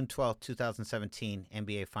 7, June 12th, 2017,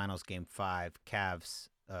 NBA Finals Game 5, Cavs,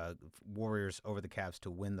 Warriors over the Cavs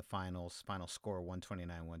to win the finals. Final score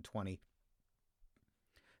 129-120.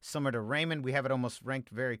 Similar to Raymond, we have it almost ranked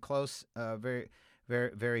very close, very, very,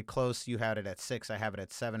 very close. You had it at 6. I have it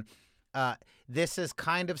at 7. This is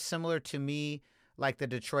kind of similar to me, like the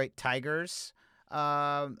Detroit Tigers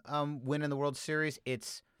win in the World Series.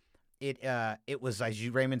 It was, as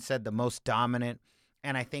Raymond said, the most dominant,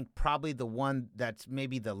 and I think probably the one that's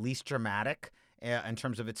maybe the least dramatic in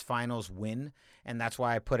terms of its finals win, and that's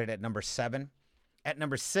why I put it at number 7. At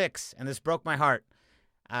number 6, and this broke my heart,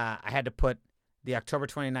 I had to put the October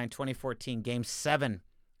 29, 2014, Game 7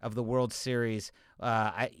 of the World Series.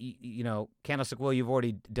 Candlestick Will, you've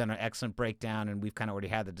already done an excellent breakdown, and we've kind of already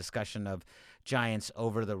had the discussion of Giants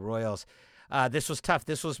over the Royals. This was tough.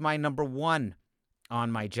 This was my number 1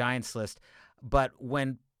 on my Giants list. But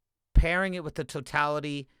when pairing it with the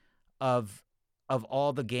totality of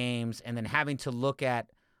all the games, and then having to look at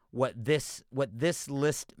what this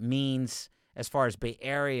list means as far as Bay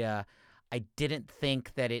Area, I didn't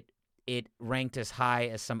think that it ranked as high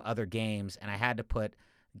as some other games, and I had to put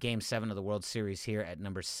Game 7 of the World Series here at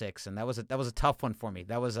number 6, and that was a tough one for me.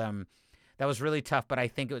 That was really tough, but I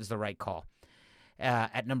think it was the right call.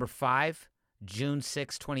 At number 5, June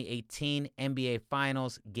 6, 2018, NBA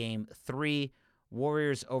Finals Game 3,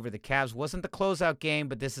 Warriors over the Cavs. Wasn't the closeout game,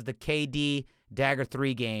 but this is the KD Dagger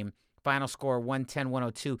 3 game. Final score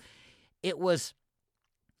 110-102. It was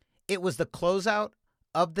the closeout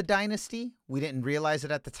of the dynasty. We didn't realize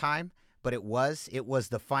it at the time, but it was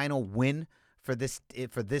the final win for this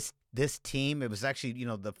team. It was actually,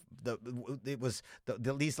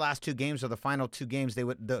 these last 2 games are the final 2 games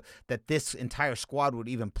that this entire squad would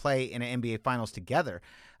even play in an NBA Finals together.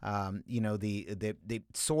 The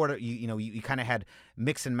sort of you kind of had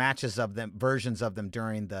mix and matches of them, versions of them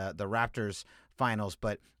during the Raptors finals,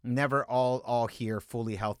 but never all here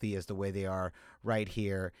fully healthy as the way they are right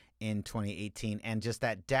here in 2018. And just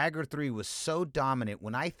that Dagger 3 was so dominant.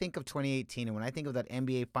 When I think of 2018 and when I think of that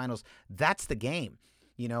NBA Finals, that's the game.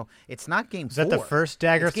 It's not Game 4. Is that the first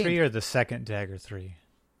Dagger 3 or the second Dagger 3?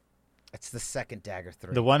 It's the second dagger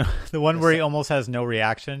 3. The one where he almost has no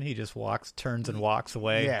reaction. He just turns and walks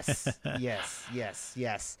away. Yes,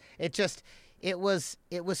 yes. It was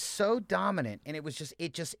so dominant, and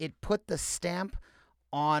it put the stamp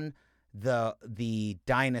on the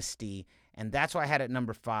dynasty, and that's why I had it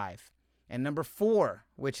number 5. And number 4,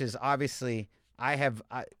 which is obviously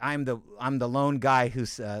I'm the lone guy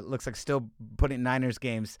who's looks like still putting Niners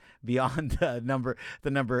games beyond the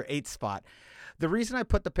number 8 spot. The reason I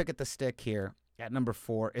put the pick at the stick here at number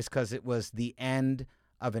 4 is because it was the end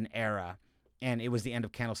of an era, and it was the end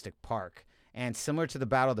of Candlestick Park. And similar to the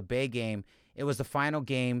Battle of the Bay game, it was the final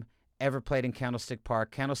game ever played in Candlestick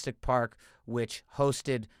Park. Candlestick Park, which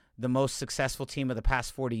hosted the most successful team of the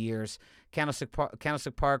past 40 years. Candlestick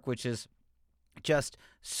Park, which is just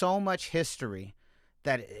so much history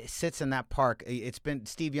that sits in that park.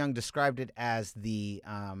 Steve Young described it as the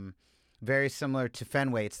very similar to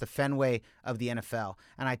Fenway. It's the Fenway of the NFL,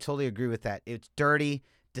 and I totally agree with that. It's dirty,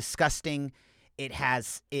 disgusting. It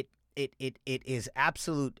is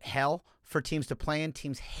absolute hell for teams to play in.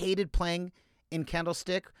 Teams hated playing in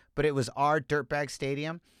Candlestick, but it was our dirtbag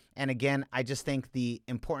stadium. And again, I just think the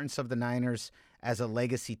importance of the Niners as a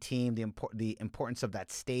legacy team, the importance of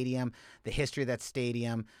that stadium, the history of that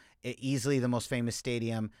stadium, easily the most famous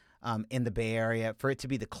stadium in the Bay Area, for it to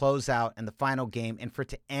be the closeout and the final game, and for it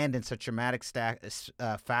to end in such dramatic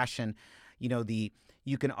fashion.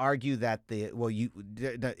 You can argue that it's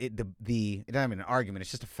not even an argument,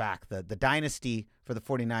 it's just a fact. The dynasty for the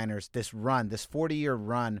 49ers, this 40-year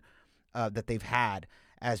run that they've had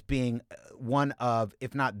as being one of,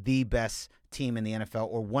 if not the best team in the NFL,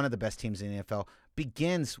 or one of the best teams in the NFL,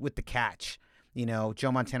 begins with the catch,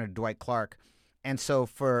 Joe Montana to Dwight Clark. And so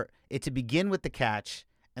for it to begin with the catch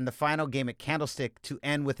and the final game at Candlestick to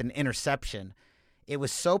end with an interception, it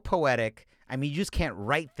was so poetic. I mean, you just can't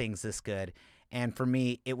write things this good. And for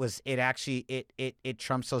me, it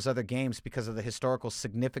trumps those other games because of the historical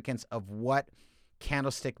significance of what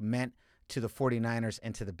Candlestick meant to the 49ers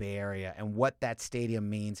and to the Bay Area, and what that stadium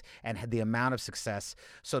means, and had the amount of success.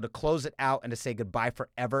 So to close it out and to say goodbye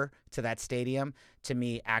forever to that stadium, to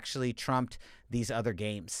me, actually trumped these other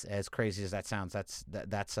games. As crazy as that sounds,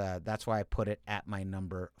 that's why I put it at my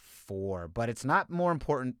number 4. But it's not more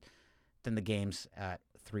important than the games at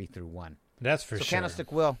 3 through 1. That's for sure.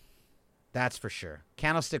 Candlestick will. That's for sure.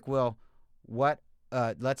 Candlestick will. What?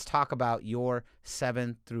 Let's talk about your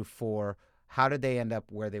 7 through 4. How did they end up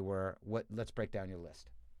where they were? Let's break down your list.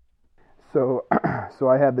 So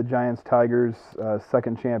I had the Giants-Tigers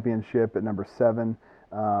second championship at number 7.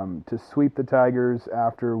 To sweep the Tigers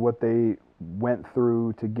after what they went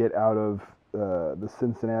through to get out of the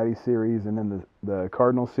Cincinnati series and then the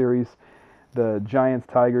Cardinal series. The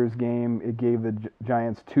Giants-Tigers game, it gave the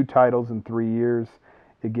Giants 2 titles in 3 years.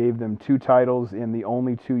 It gave them 2 titles in the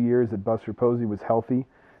only 2 years that Buster Posey was healthy.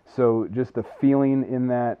 So just the feeling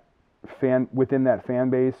within that fan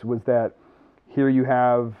base was that here you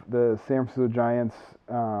have the San Francisco Giants.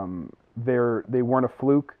 They weren't a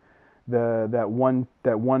fluke. That one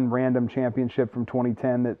random championship from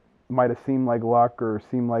 2010 that might have seemed like luck or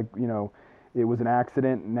seemed like it was an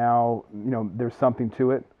accident. Now there's something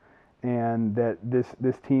to it, and that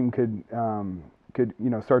this team could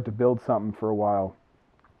start to build something for a while.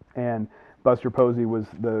 And Buster Posey was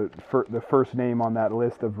the first name on that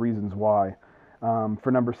list of reasons why.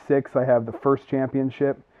 For number 6, I have the first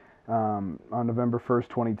championship on November 1st,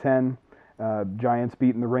 2010. Giants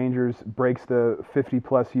beating the Rangers, breaks the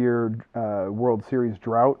 50-plus year World Series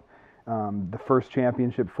drought. The first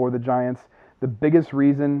championship for the Giants. The biggest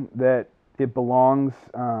reason that it belongs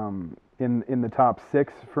in the top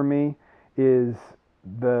 6 for me is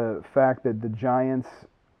the fact that the Giants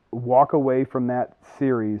walk away from that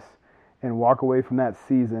series and walk away from that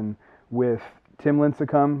season with Tim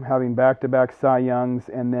Lincecum having back-to-back Cy Youngs,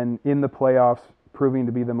 and then in the playoffs proving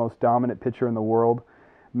to be the most dominant pitcher in the world.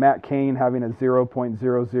 Matt Cain having a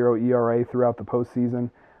 0.00 ERA throughout the postseason.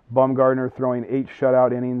 Bumgarner throwing 8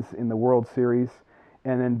 shutout innings in the World Series.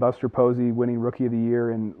 And then Buster Posey winning Rookie of the Year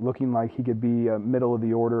and looking like he could be a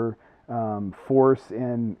middle-of-the-order force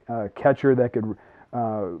and catcher that could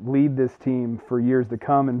lead this team for years to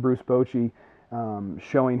come. And Bruce Bochy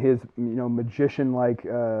showing his magician-like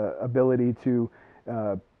ability to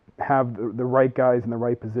have the right guys in the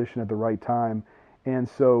right position at the right time. And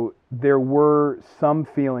so there were some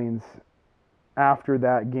feelings after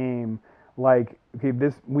that game like, okay,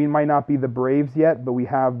 we might not be the Braves yet, but we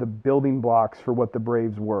have the building blocks for what the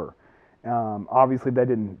Braves were. Obviously that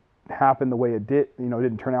didn't happen the way it did, it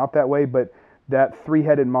didn't turn out that way, but that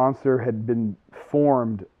three-headed monster had been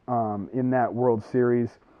formed in that World Series.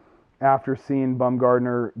 After seeing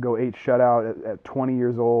Bumgarner go 8 shutout at 20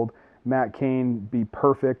 years old, Matt Cain be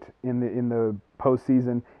perfect in the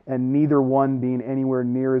postseason, and neither one being anywhere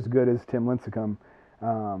near as good as Tim Lincecum.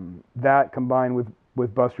 That combined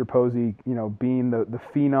with Buster Posey, being the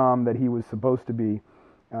phenom that he was supposed to be,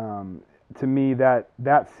 to me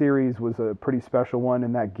that series was a pretty special one,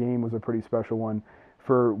 and that game was a pretty special one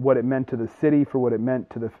for what it meant to the city, for what it meant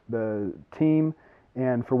to the team,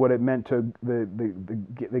 and for what it meant to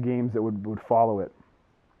the games that would follow it.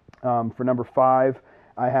 For number 5,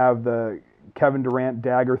 I have the Kevin Durant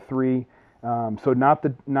dagger 3. So not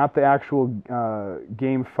the actual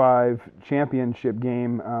Game 5 championship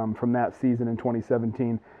game from that season in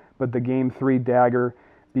 2017, but the Game 3 dagger,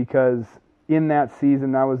 because in that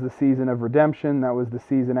season, that was the season of redemption. That was the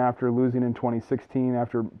season after losing in 2016,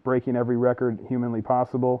 after breaking every record humanly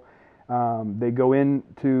possible. They go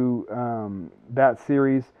into that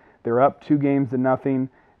series. They're up 2-0.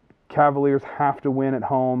 Cavaliers have to win at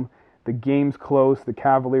home. The game's close. The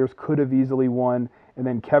Cavaliers could have easily won. And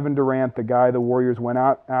then Kevin Durant, the guy the Warriors went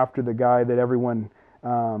out after, the guy that everyone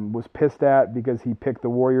was pissed at because he picked the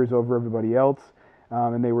Warriors over everybody else,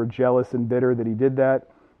 and they were jealous and bitter that he did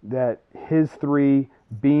that his 3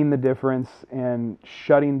 being the difference and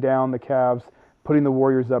shutting down the Cavs, putting the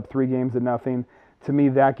Warriors up 3-0. To me,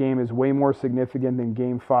 that game is way more significant than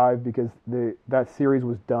Game 5 because that series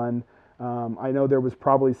was done. I know there was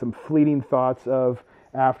probably some fleeting thoughts of,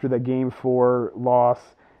 after the Game 4 loss,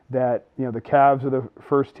 that the Cavs are the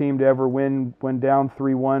first team to ever win when down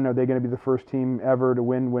 3-1. Are they going to be the first team ever to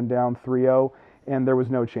win when down 3-0? And there was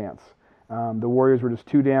no chance. The Warriors were just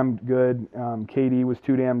too damn good. KD was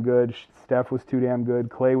too damn good. Steph was too damn good.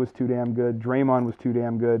 Clay was too damn good. Draymond was too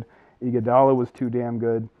damn good. Iguodala was too damn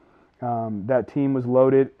good. That team was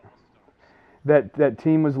loaded. That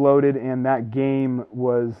team was loaded, and that game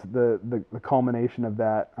was the culmination of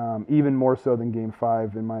that, even more so than Game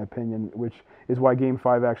 5, in my opinion, which is why Game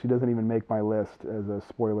 5 actually doesn't even make my list, as a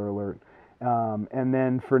spoiler alert. And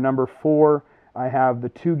then for number 4, I have the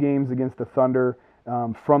 2 games against the Thunder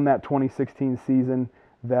from that 2016 season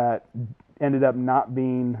that ended up not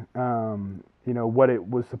being, what it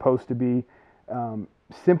was supposed to be,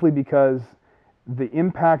 simply because the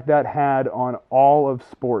impact that had on all of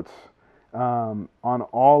sports, on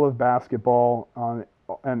all of basketball, on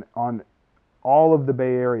all of the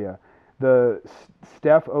Bay Area. The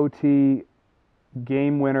Steph OT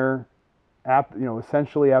game winner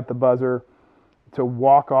essentially at the buzzer to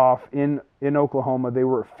walk off in Oklahoma. They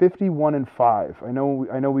were 51-5.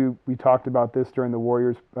 I know we talked about this during the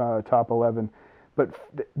Warriors top 11, but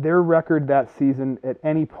their record that season at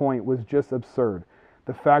any point was just absurd.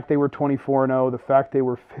 The fact they were 24-0, the fact they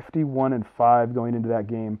were 51-5 going into that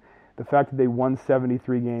game, the fact that they won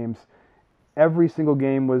 73 games, every single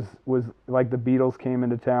game was like the Beatles came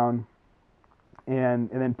into town and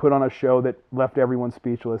then put on a show that left everyone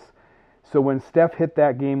speechless. So when Steph hit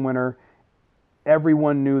that game winner,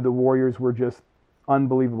 everyone knew the Warriors were just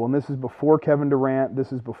unbelievable. And this is before Kevin Durant.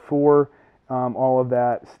 This is before all of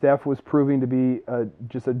that. Steph was proving to be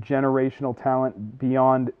just a generational talent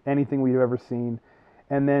beyond anything we've ever seen.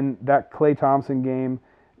 And then that Klay Thompson game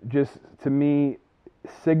just, to me,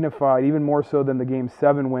 signified, even more so than the Game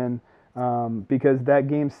 7 win, because that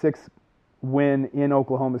Game 6 win in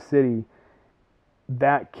Oklahoma City,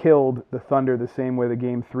 that killed the Thunder the same way the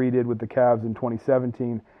Game 3 did with the Cavs in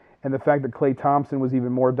 2017. And the fact that Klay Thompson was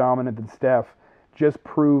even more dominant than Steph just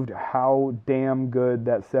proved how damn good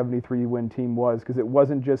that 73-win team was, because it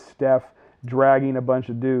wasn't just Steph dragging a bunch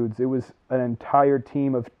of dudes. It was an entire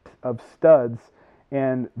team of studs,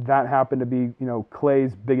 and that happened to be,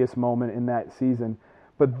 Klay's biggest moment in that season.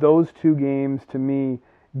 But those 2 games, to me,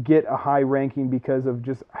 get a high ranking because of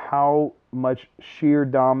just how much sheer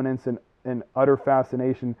dominance and utter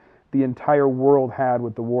fascination the entire world had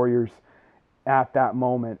with the Warriors at that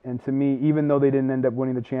moment. And to me, even though they didn't end up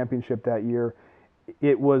winning the championship that year,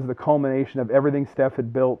 it was the culmination of everything Steph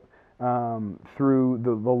had built through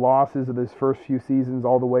the losses of his first few seasons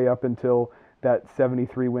all the way up until that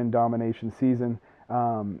 73-win domination season.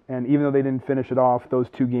 And even though they didn't finish it off, those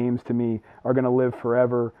 2 games to me are going to live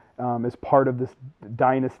forever as part of this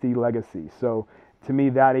dynasty legacy. So to me,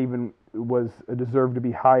 that even was deserved to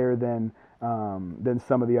be higher than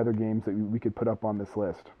some of the other games that we could put up on this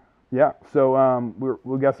list. Yeah, so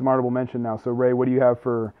we'll get some honorable mention now. So Ray, what do you have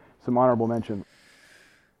for some honorable mention?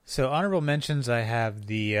 So honorable mentions, I have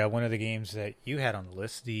the one of the games that you had on the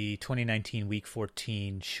list, the 2019 Week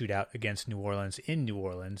 14 shootout against New Orleans in New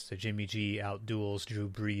Orleans, the Jimmy G outduels Drew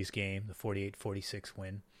Brees game, the 48-46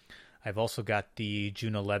 win. I've also got the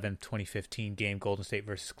June 11th, 2015 game, Golden State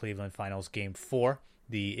versus Cleveland Finals Game 4,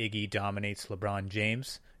 the Iggy dominates LeBron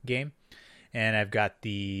James game. And I've got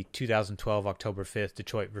the 2012 October 5th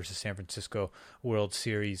Detroit versus San Francisco World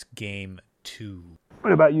Series Game 2.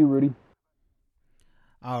 What about you, Rudy?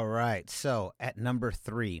 All right. So at number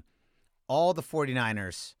 3, all the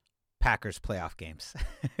 49ers Packers playoff games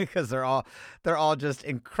because they're all just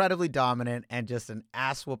incredibly dominant and just an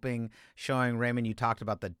ass whooping showing. Raymond, you talked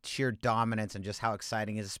about the sheer dominance and just how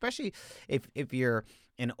exciting it is, especially if you're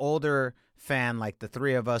an older fan like the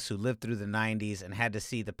three of us who lived through the 90s and had to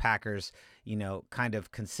see the Packers, kind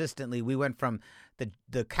of consistently. We went from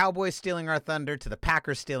the Cowboys stealing our thunder to the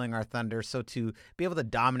Packers stealing our thunder. So to be able to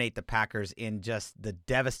dominate the Packers in just the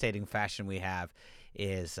devastating fashion we have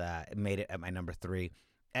is made it at my number 3.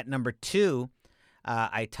 At number 2,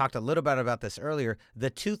 I talked a little bit about this earlier, the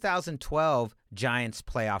 2012 Giants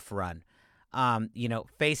playoff run.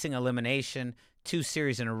 Facing elimination, 2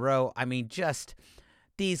 series in a row. I mean, just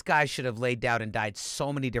these guys should have laid down and died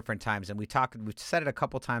so many different times. And we've said it a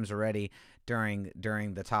couple times already during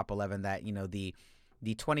the top 11 that,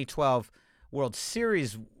 the 2012 World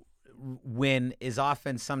Series win is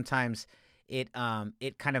often sometimes it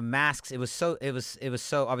kind of masks. It was so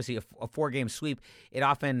obviously a 4-game sweep. It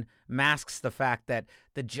often masks the fact that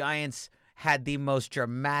the Giants had the most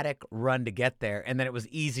dramatic run to get there, and then it was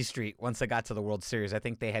easy street once they got to the World Series. I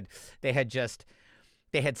think they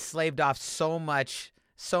had slaved off so much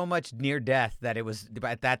near death that it was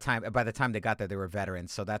by the time they got there, they were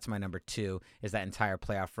veterans. So that's my number 2, is that entire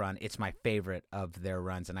playoff run. It's my favorite of their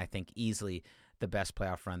runs, and I think easily the best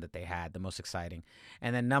playoff run that they had, the most exciting.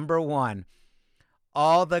 And then number 1,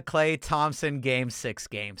 all the Klay Thompson Game 6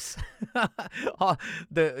 games. He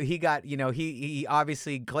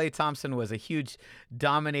obviously, Klay Thompson was a huge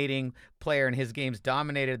dominating player in his games,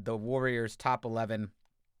 dominated the Warriors top 11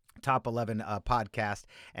 podcast.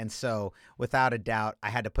 And so without a doubt, I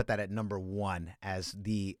had to put that at number 1 as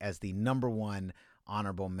the number 1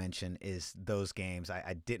 honorable mention is those games.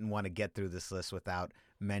 I didn't want to get through this list without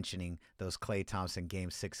mentioning those Klay Thompson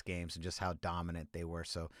Game 6 games and just how dominant they were.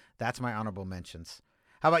 So that's my honorable mentions.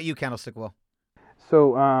 How about you, Candlestick Will?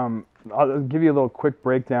 So I'll give you a little quick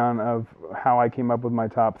breakdown of how I came up with my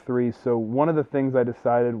top 3. So one of the things I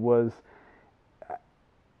decided was,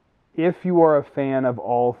 if you are a fan of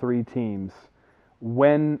all 3 teams,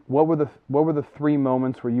 what were the 3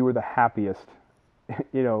 moments where you were the happiest,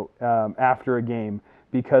 after a game,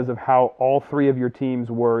 because of how all 3 of your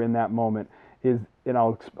teams were in that moment? And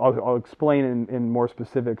I'll explain in more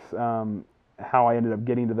specifics how I ended up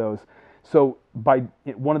getting to those. So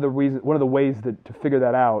one of the ways to figure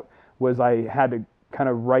that out was I had to kind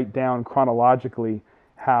of write down chronologically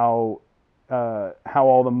how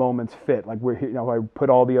all the moments fit. Like I put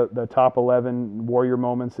all the top 11 Warrior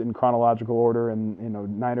moments in chronological order,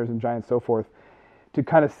 and Niners and Giants, so forth, to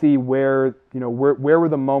kind of see where were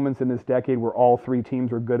the moments in this decade where all 3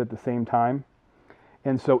 teams were good at the same time.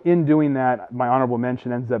 And so in doing that, my honorable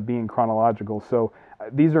mention ends up being chronological. So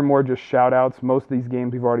these are more just shout outs. Most of these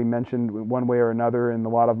games we've already mentioned one way or another, and a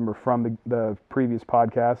lot of them are from the previous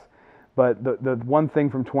podcasts. But the one thing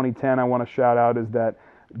from 2010 I want to shout out is that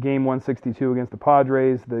Game 162 against the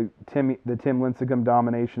Padres, the Tim Lincecum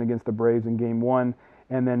domination against the Braves in Game 1,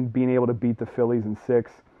 and then being able to beat the Phillies in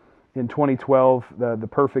 6. In 2012, the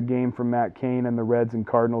perfect game from Matt Cain and the Reds and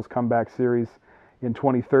Cardinals comeback series. In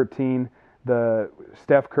 2013, the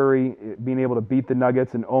Steph Curry being able to beat the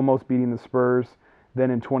Nuggets and almost beating the Spurs. Then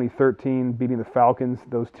in 2013, beating the Falcons,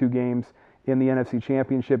 those 2 games in the NFC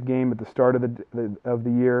Championship game at the start of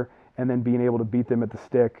the year, and then being able to beat them at the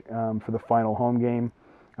stick for the final home game.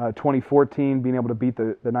 2014, being able to beat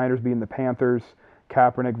the Niners, beating the Panthers,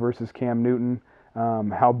 Kaepernick versus Cam Newton,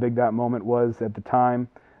 how big that moment was at the time.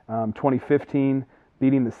 2015,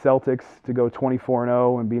 beating the Celtics to go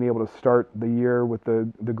 24-0 and being able to start the year with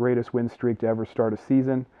the greatest win streak to ever start a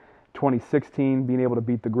season. 2016, being able to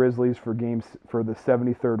beat the Grizzlies for the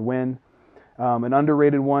 73rd win. An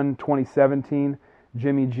underrated one, 2017,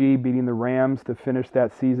 Jimmy G beating the Rams to finish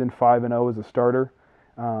that season 5-0 as a starter.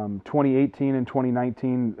 2018 and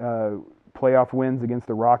 2019 playoff wins against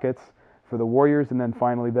the Rockets for the Warriors, and then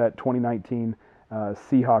finally that 2019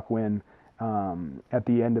 Seahawk win at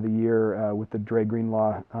the end of the year with the Dre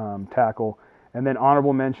Greenlaw tackle. And then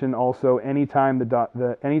honorable mention also, anytime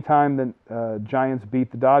the Giants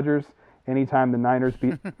beat the Dodgers, anytime the Niners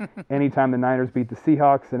beat the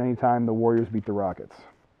Seahawks, and anytime the Warriors beat the Rockets.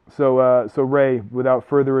 So Ray, without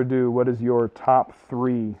further ado, what is your top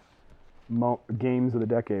 3 games of the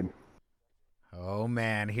decade? Oh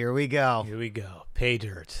man, here we go. Here we go. Pay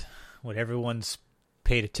dirt. What everyone's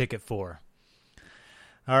paid a ticket for.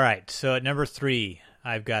 All right, so at number 3,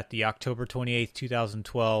 I've got the October 28th,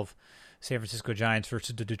 2012 San Francisco Giants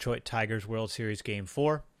versus the Detroit Tigers World Series Game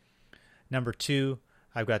 4. Number 2,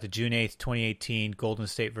 I've got the June 8th, 2018 Golden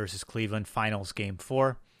State versus Cleveland Finals Game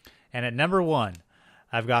 4. And at number 1,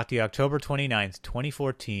 I've got the October 29th,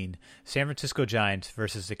 2014 San Francisco Giants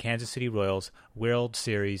versus the Kansas City Royals World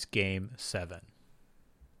Series Game 7.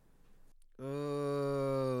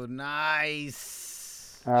 Oh,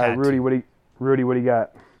 nice. All right, Rudy, what do you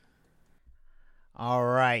got? All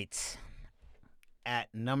right. At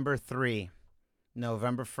number 3,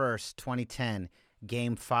 November 1st, 2010,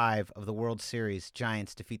 Game 5 of the World Series,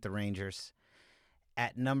 Giants defeat the Rangers.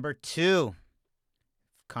 At number 2,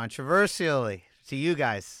 controversially to you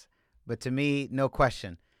guys, but to me, no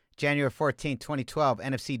question, January 14th, 2012,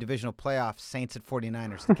 NFC Divisional Playoffs, Saints at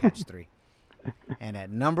 49ers to catch 3. And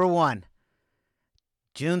at number 1,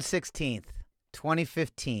 June 16th,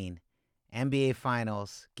 2015, NBA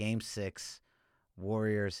Finals, Game 6,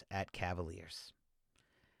 Warriors at Cavaliers.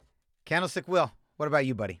 Candlestick Will, what about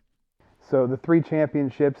you, buddy? So the 3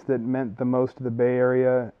 championships that meant the most to the Bay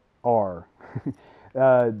Area are.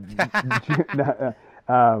 I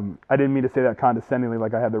didn't mean to say that condescendingly,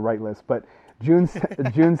 like I had the right list, but June 6,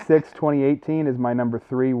 2018 is my number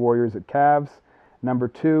 3, Warriors at Cavs. Number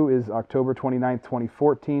 2 is October 29th,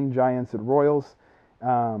 2014, Giants at Royals.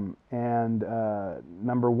 And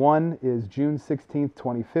number 1 is June 16th,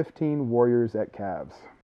 2015, Warriors at Cavs.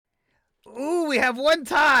 Ooh, we have one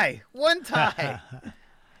tie. One tie.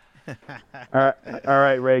 All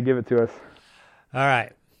right, Ray, give it to us. All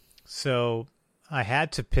right. So I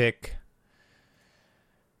had to pick.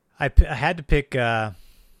 I had to pick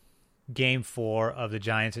Game 4 of the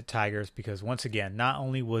Giants at Tigers because once again, not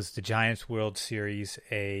only was the Giants World Series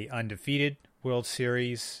a undefeated World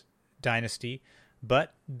Series dynasty,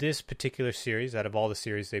 but this particular series, out of all the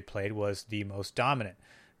series they played, was the most dominant.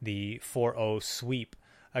 The 4-0 sweep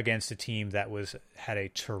against a team that had a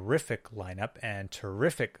terrific lineup and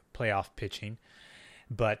terrific playoff pitching,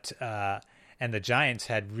 but and the Giants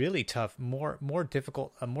had really tough, a more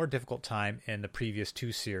difficult time in the previous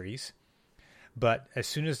 2 series. But as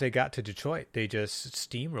soon as they got to Detroit, they just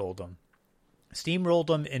steamrolled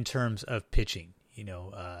them in terms of pitching.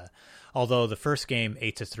 Although the first game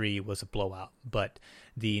 8-3 was a blowout, but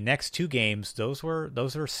the next 2 games, those were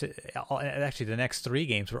actually the next 3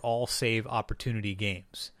 games were all save opportunity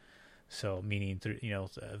games. So meaning, for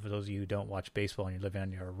those of you who don't watch baseball and you're living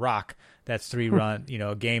on your rock, that's 3 run.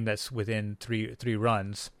 A game that's within three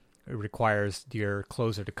runs, it requires your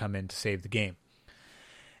closer to come in to save the game.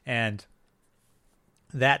 And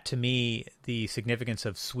that, to me, the significance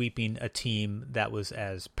of sweeping a team that was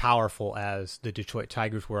as powerful as the Detroit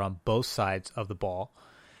Tigers were on both sides of the ball,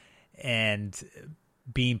 and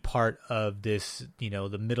being part of this,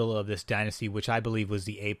 the middle of this dynasty, which I believe was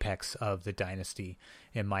the apex of the dynasty,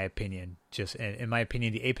 in my opinion. In my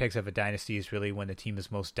opinion, the apex of a dynasty is really when the team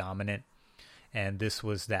is most dominant, and this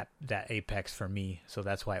was that apex for me, so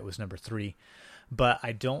that's why it was number 3. But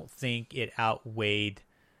I don't think it outweighed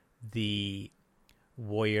the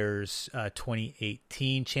Warriors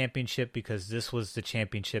 2018 championship, because this was the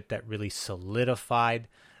championship that really solidified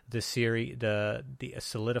the series,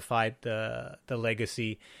 solidified the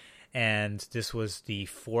legacy, and this was the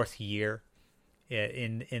 4th year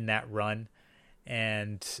in that run.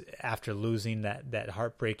 And after losing that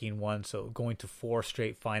heartbreaking one, so going to 4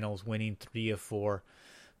 straight finals, winning 3 of 4,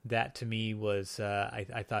 that to me was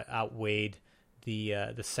I thought outweighed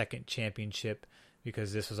the second championship,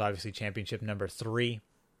 because this was obviously championship number 3,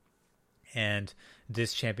 and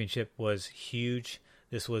this championship was huge.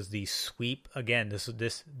 This was the sweep again.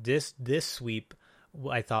 This sweep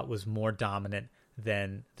I thought was more dominant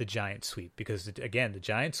than the Giants sweep, because the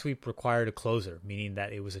Giants sweep required a closer, meaning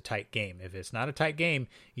that it was a tight game. If it's not a tight game,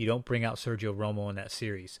 you don't bring out Sergio Romo in that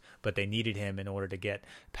series, but they needed him in order to get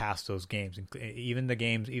past those games, even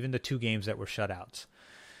the 2 games that were shutouts,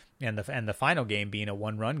 and the final game being a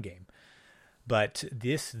 1-run game. But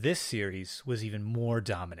this series was even more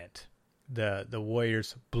dominant. The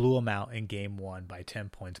Warriors blew them out in Game 1 by 10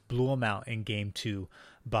 points, blew them out in Game 2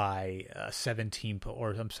 by 19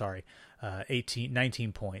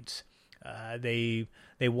 points. They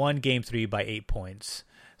won Game 3 by 8 points.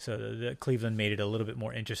 So the Cleveland made it a little bit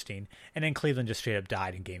more interesting. And then Cleveland just straight up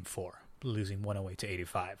died in Game 4, losing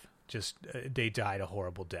 108-85. They died a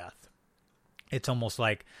horrible death. It's almost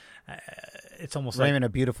like Raymond, a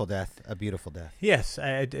beautiful death. A beautiful death. Yes,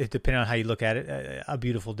 depending on how you look at it, a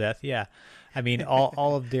beautiful death. Yeah, I mean,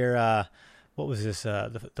 all of their what was this?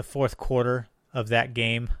 The 4th quarter of that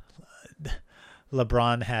game,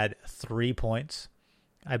 LeBron had 3 points,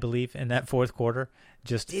 I believe, in that fourth quarter.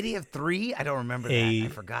 Just Did he have 3? I don't remember that. I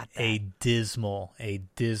forgot that. A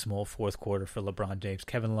dismal fourth quarter for LeBron James.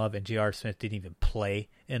 Kevin Love and J.R. Smith didn't even play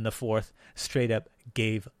in the fourth. Straight up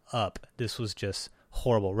gave up. This was just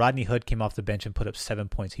horrible. Rodney Hood came off the bench and put up 7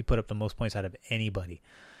 points. He put up the most points out of anybody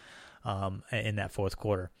in that fourth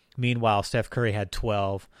quarter. Meanwhile, Steph Curry had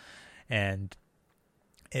 12, and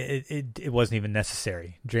it wasn't even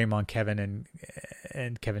necessary. Draymond, Kevin,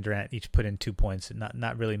 and Kevin Durant each put in 2 points.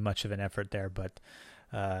 Not really much of an effort there, but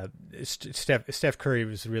Steph Curry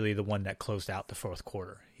was really the one that closed out the fourth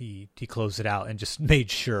quarter. He closed it out and just made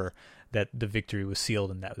sure that the victory was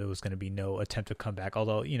sealed and that there was going to be no attempt to come back.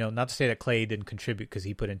 Although, not to say that Klay didn't contribute because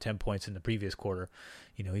he put in 10 points in the previous quarter.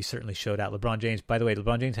 He certainly showed out. LeBron James, by the way,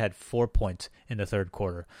 had 4 points in the third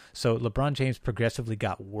quarter. So LeBron James progressively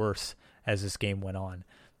got worse as this game went on.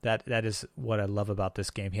 That is what I love about this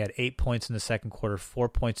game. He had 8 points in the second quarter, 4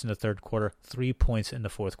 points in the third quarter, 3 points in the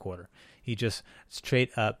fourth quarter. He just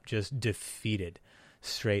straight up just defeated,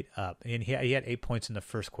 straight up. And he had 8 points in the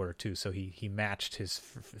first quarter too, so he matched his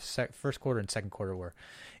first quarter and second quarter were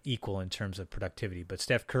equal in terms of productivity. But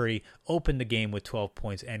Steph Curry opened the game with 12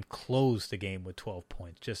 points and closed the game with 12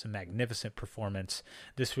 points. Just a magnificent performance.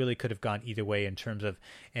 This really could have gone either way in terms of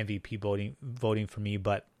MVP voting for me,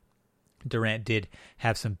 but Durant did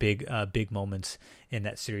have some big moments in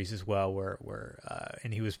that series as well, where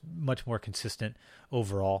and he was much more consistent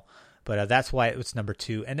overall. But that's why it was number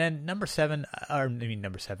 2. And then number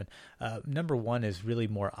 1 is really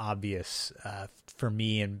more obvious for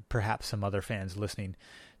me and perhaps some other fans listening.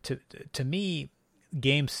 To me,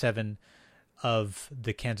 Game 7 of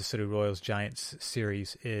the Kansas City Royals Giants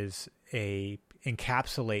series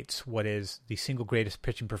encapsulates what is the single greatest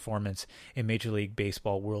pitching performance in Major League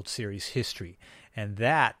Baseball World Series history. And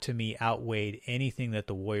that, to me, outweighed anything that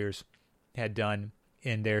the Warriors had done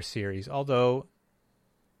in their series. Although,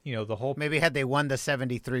 the whole... Maybe had they won the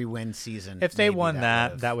 73-win season. If they won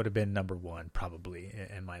that would have been number 1 probably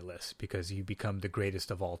in my list, because you become the greatest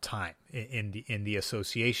of all time in the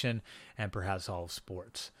association and perhaps all of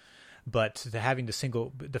sports. But the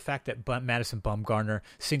fact that Madison Bumgarner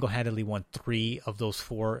single-handedly won 3 of those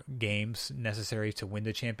 4 games necessary to win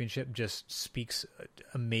the championship just speaks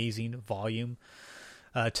amazing volume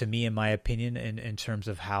to me, in my opinion, in terms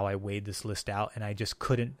of how I weighed this list out. And I just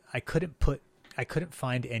couldn't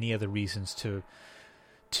find any other reasons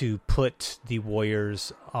to put the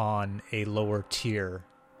Warriors on a lower tier,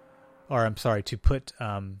 or I'm sorry, to put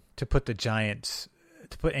the Giants,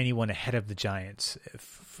 to put anyone ahead of the Giants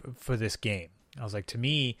for this game. I was like, to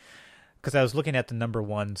me, because I was looking at the number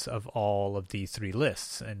ones of all of the 3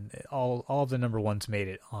 lists, and all of the number ones made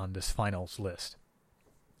it on this finals list.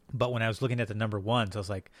 But when I was looking at the number ones, I was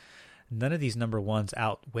like, none of these number ones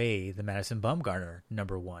outweigh the Madison Bumgarner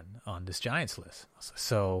number 1 on this Giants list.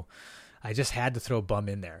 So I just had to throw Bum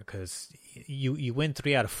in there, because you win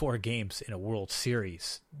 3 out of 4 games in a World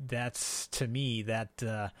Series. That's, to me, that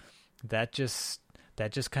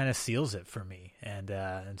just kind of seals it for me, and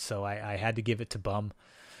so I had to give it to Bum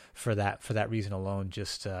for that reason alone.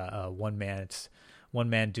 Just one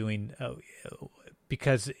man doing,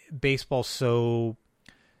 because baseball's so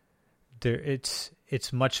there.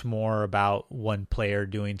 It's much more about one player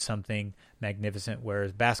doing something magnificent,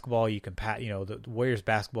 whereas basketball, you can the Warriors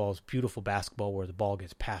basketball is beautiful basketball where the ball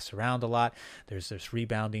gets passed around a lot. There's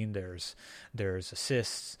rebounding, there's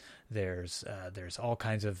assists, there's all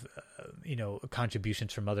kinds of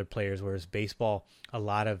contributions from other players, whereas baseball, a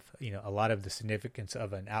lot of the significance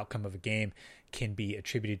of an outcome of a game can be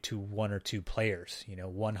attributed to 1 or 2 players,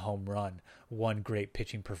 one home run, one great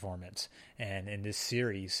pitching performance. And in this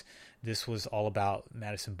series, this was all about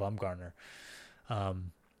Madison Bumgarner.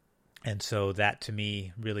 And so that, to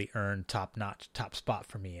me, really earned top spot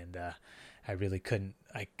for me. And I really couldn't,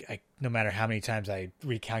 I no matter how many times I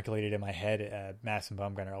recalculated in my head, Madison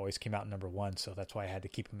Bumgarner always came out number 1. So that's why I had to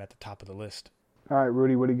keep him at the top of the list. All right,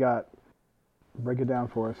 Rudy, what do you got? Break it down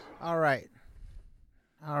for us. All right.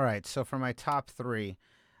 So for my top 3,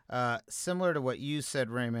 similar to what you said,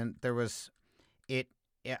 Raymond, there was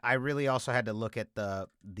I really also had to look at the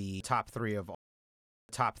top 3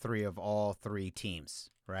 of all 3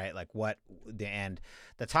 teams, right? Like and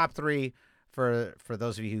the top 3 for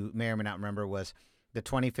those of you who may or may not remember was the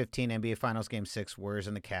 2015 NBA Finals Game 6 Warriors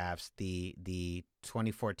and the Cavs, the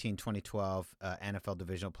 2014-2012 NFL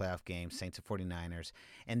Divisional Playoff Game Saints and 49ers,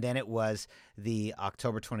 and then it was the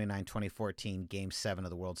October 29, 2014 Game 7 of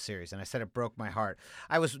the World Series. And I said it broke my heart.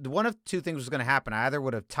 One of 2 things was going to happen. I either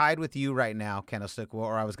would have tied with you right now, Candlestick,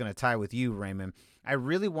 or I was going to tie with you, Raymond. I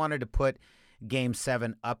really wanted to put Game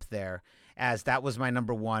 7 up there, as that was my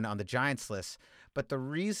number 1 on the Giants list. But the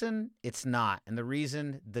reason it's not, and the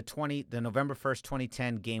reason the November 1st,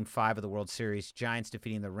 2010 Game 5 of the World Series, Giants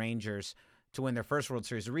defeating the Rangers to win their first World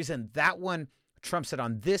Series, the reason that one trumps it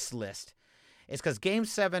on this list is because Game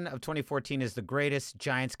 7 of 2014 is the greatest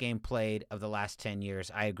Giants game played of the last 10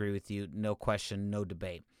 years. I agree with you. No question, no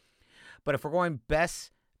debate. But if we're going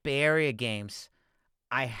best Bay Area games,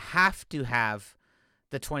 I have to have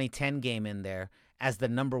the 2010 game in there as the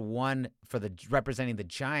number one for representing the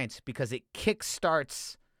Giants because it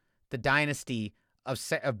kickstarts the dynasty of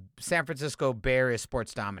San Francisco Bay Area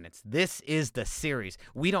sports dominance. This is the series.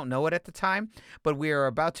 We don't know it at the time, but we are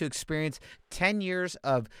about to experience 10 years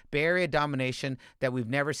of Bay Area domination that we've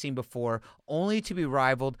never seen before, only to be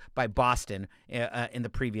rivaled by Boston in the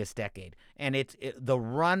previous decade. And the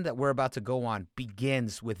run that we're about to go on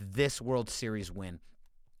begins with this World Series win.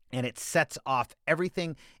 And it sets off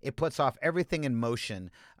everything. It puts off everything in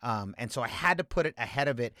motion. And so I had to put it ahead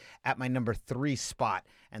of it at my number 3 spot.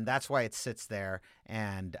 And that's why it sits there.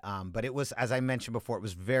 And but it was, as I mentioned before, it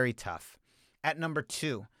was very tough. At number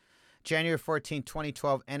 2, January 14,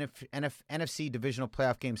 2012, NFC Divisional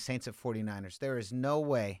Playoff game, Saints at 49ers. There is no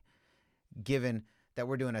way, given that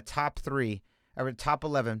we're doing a top 3, or top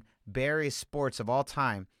 11 Bay Area sports of all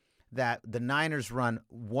time, that the Niners run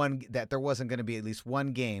that there wasn't going to be at least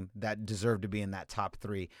one game that deserved to be in that top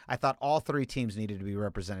 3. I thought all 3 teams needed to be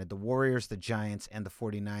represented, the Warriors, the Giants, and the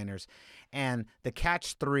 49ers. And the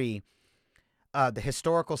catch 3, the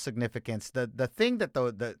historical significance, the thing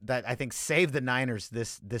that I think saved the Niners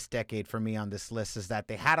this decade for me on this list is that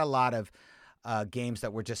they had a lot of games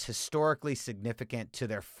that were just historically significant to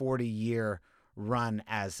their 40-year run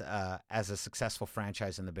as a successful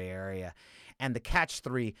franchise in the Bay Area. And the catch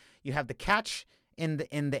 3, you have the catch in the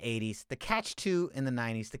 80s, the catch 2 in the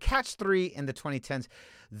 90s, the catch 3 in the 2010s.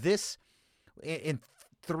 This, in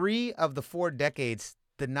 3 of the 4 decades,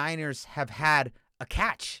 the Niners have had a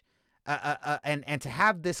catch, and to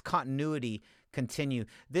have this continuity continue.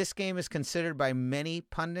 This game is considered by many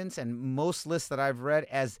pundits and most lists that I've read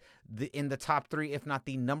as in the top 3, if not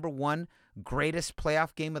the number 1 greatest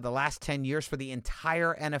playoff game of the last 10 years for the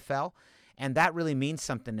entire NFL. And that really means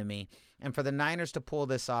something to me. And for the Niners to pull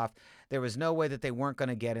this off, there was no way that they weren't going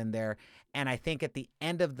to get in there. And I think at the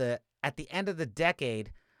end of the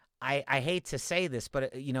decade, I hate to say this,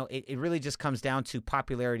 but it really just comes down to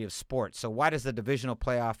popularity of sports. So why does the divisional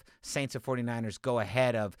playoff Saints and 49ers go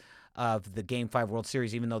ahead of the Game 5 World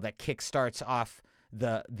Series, even though that kickstarts off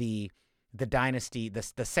the dynasty,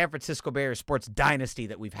 the San Francisco Bay Area sports dynasty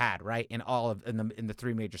that we've had, right, in the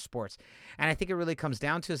 3 major sports. And I think it really comes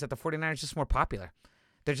down to is that the 49ers are just more popular.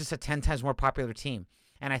 They're just a 10 times more popular team.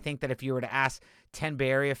 And I think that if you were to ask 10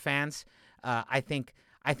 Bay Area fans, I think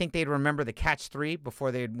they'd remember the catch 3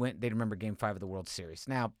 before they'd remember Game 5 of the World Series.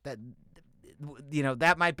 Now,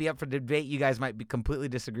 that might be up for debate. You guys might completely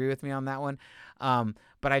disagree with me on that one.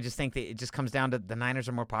 But I just think that it just comes down to the Niners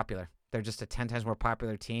are more popular. They're just a 10 times more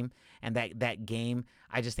popular team. And that game,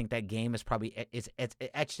 I just think that game is probably it's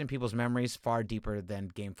etched in people's memories far deeper than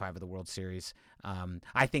Game 5 of the World Series.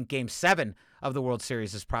 I think Game 7 of the World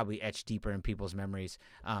Series is probably etched deeper in people's memories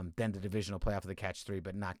than the divisional playoff of the catch 3,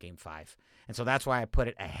 but not Game 5. And so that's why I put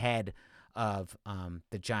it ahead of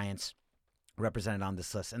the Giants represented on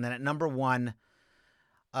this list. And then at number 1,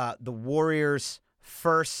 the Warriors'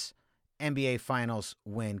 first NBA Finals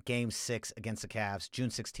win, Game 6 against the Cavs,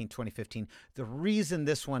 June 16, 2015. The reason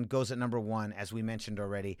this one goes at number 1, as we mentioned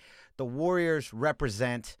already, the Warriors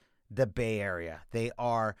represent the Bay Area. They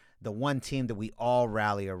are the one team that we all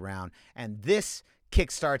rally around. And this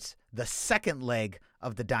kickstarts the second leg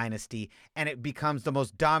of the dynasty, and it becomes the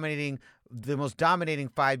most dominating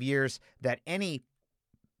 5 years that any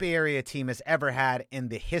Bay Area team has ever had in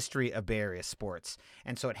the history of Bay Area sports.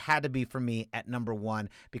 And so it had to be for me at number 1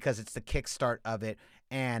 because it's the kickstart of it.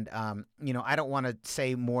 And, I don't want to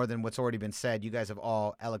say more than what's already been said. You guys have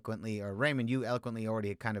all eloquently, or Raymond, you eloquently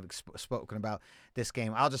already kind of spoken about this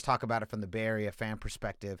game. I'll just talk about it from the Bay Area fan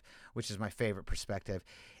perspective, which is my favorite perspective.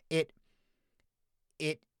 It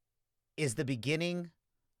is the beginning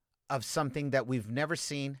of something that we've never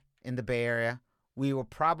seen in the Bay Area. We will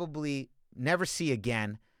probably never see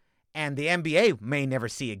again. And the NBA may never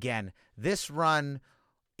see again. This run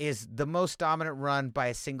is the most dominant run by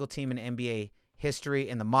a single team in NBA history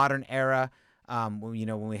in the modern era. When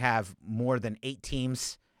we have more than 8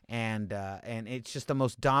 teams, and it's just the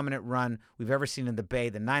most dominant run we've ever seen in the Bay.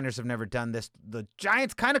 The Niners have never done this. The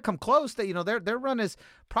Giants kind of come close. That their run is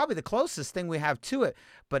probably the closest thing we have to it,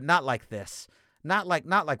 but not like this. Not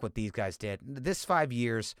like what these guys did. This 5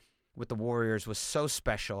 years with the Warriors was so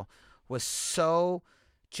special. Was so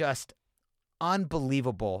just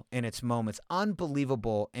unbelievable in its moments,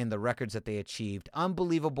 unbelievable in the records that they achieved,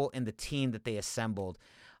 unbelievable in the team that they assembled.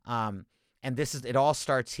 And it all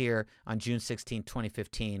starts here on June 16,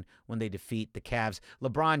 2015, when they defeat the Cavs.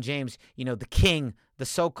 LeBron James, the king, the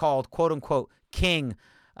so-called quote-unquote king.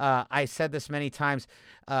 I said this many times.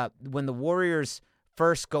 When the Warriors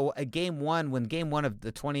first go when game one of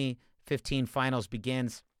the 2015 finals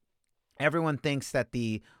begins, everyone thinks that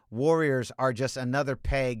the Warriors are just another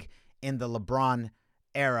peg in the LeBron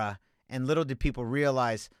era. And little did people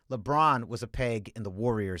realize LeBron was a peg in the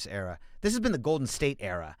Warriors era. This has been the Golden State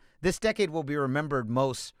era. This decade will be remembered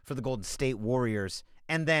most for the Golden State Warriors,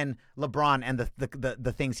 and then LeBron and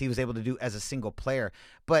the things he was able to do as a single player.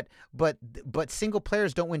 But single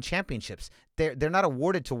players don't win championships. They're not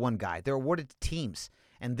awarded to one guy. They're awarded to teams.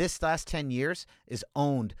 And this last 10 years is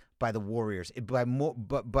owned by the Warriors.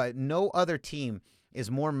 But no other team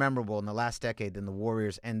is more memorable in the last decade than the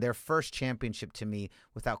Warriors. And their first championship, to me,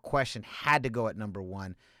 without question, had to go at number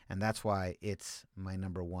one. And that's why it's my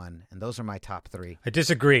number one. And those are my top three. I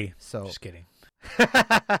disagree. So just kidding.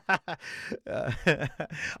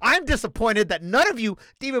 I'm disappointed that none of you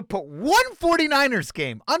even put one 49ers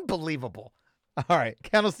game. Unbelievable. All right,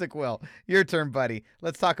 Candlestick Will, your turn, buddy.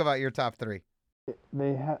 Let's talk about your top three.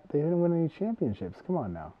 They didn't win any championships. Come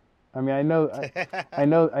on now. I mean, I know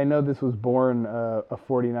this was born a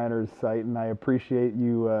 49ers site, and I appreciate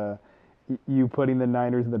you putting the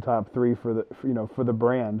Niners in the top three for the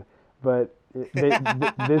brand, but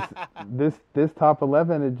this top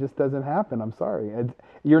 11, it just doesn't happen. I'm sorry.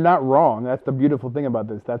 You're not wrong. That's the beautiful thing about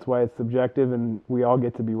this. That's why it's subjective, and we all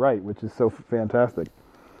get to be right, which is so fantastic.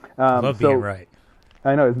 Love being right.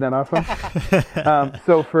 I know, isn't that awesome?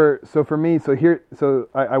 So for me,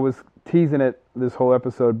 I was teasing it this whole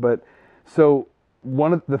episode, but so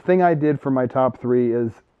the thing I did for my top three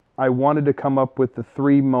is I wanted to come up with the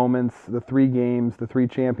three moments, the three games, the three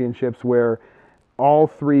championships where all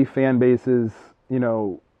three fan bases,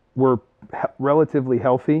 were relatively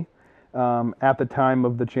healthy at the time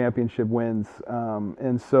of the championship wins.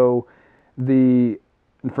 And so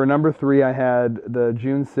for number three, I had the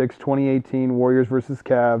June 6, 2018 Warriors versus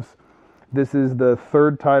Cavs. This is the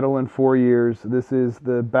third title in 4 years. This is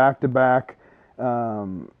the back-to-back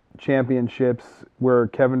championships where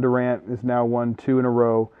Kevin Durant has now won 2 in a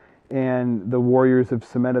row. And the Warriors have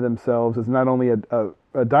cemented themselves as not only a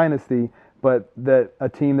dynasty, but that a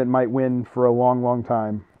team that might win for a long, long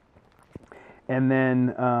time. And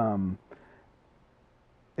then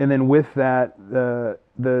with that,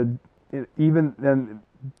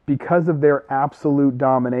 because of their absolute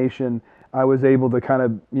domination, I was able to kind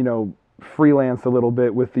of freelance a little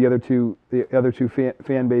bit with the other two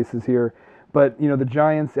fan bases here. But the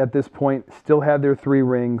Giants at this point still had their 3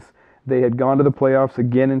 rings. They had gone to the playoffs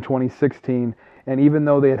again in 2016, and even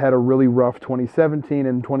though they had had a really rough 2017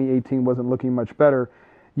 and 2018 wasn't looking much better,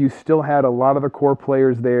 you still had a lot of the core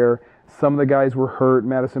players there. Some of the guys were hurt.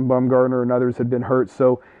 Madison Bumgarner and others had been hurt.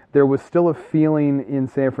 So there was still a feeling in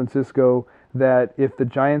San Francisco that if the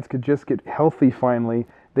Giants could just get healthy finally,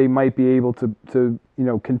 they might be able to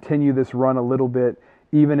continue this run a little bit,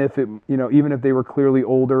 even if they were clearly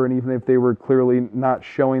older and even if they were clearly not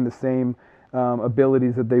showing the same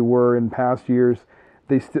abilities that they were in past years.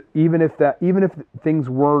 Even if things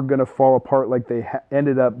were going to fall apart like they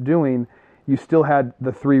ended up doing, you still had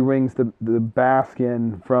the 3 rings to bask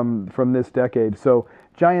in from this decade. So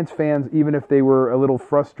Giants fans, even if they were a little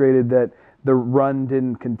frustrated that the run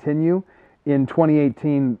didn't continue, in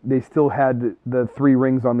 2018 they still had the 3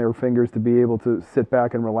 rings on their fingers to be able to sit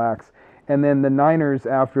back and relax. And then the Niners,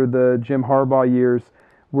 after the Jim Harbaugh years,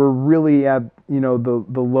 were really at the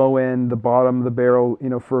low end, the bottom of the barrel,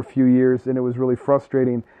 for a few years, and it was really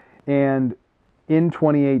frustrating. And in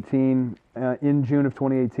 2018, in June of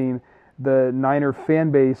 2018, the Niner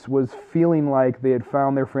fan base was feeling like they had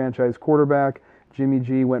found their franchise quarterback. Jimmy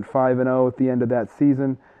G went 5-0 at the end of that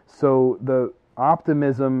season. So the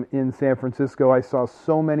optimism in San Francisco, I saw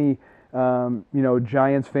so many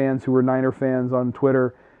Giants fans who were Niner fans on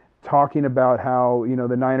Twitter talking about how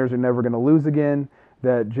the Niners are never going to lose again,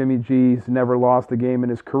 that Jimmy G's never lost a game in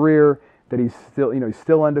his career, that he's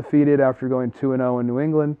still undefeated after going 2-0 in New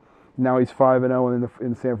England. Now he's 5-0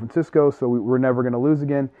 in San Francisco, so we're never going to lose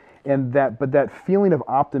again. But that feeling of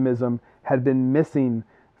optimism had been missing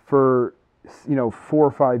for 4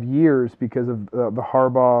 or 5 years because of the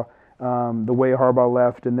Harbaugh, the way Harbaugh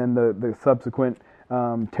left, and then the subsequent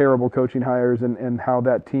terrible coaching hires and how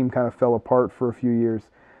that team kind of fell apart for a few years.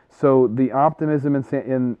 So the optimism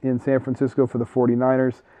in San Francisco for the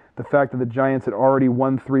 49ers, the fact that the Giants had already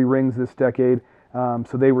won 3 rings this decade, so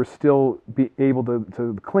they were still able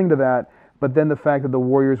to cling to that, but then the fact that the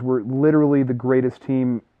Warriors were literally the greatest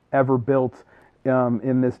team ever built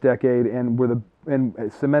in this decade, and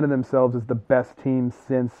cemented themselves as the best team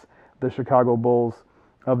since the Chicago Bulls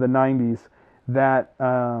of the 90s. That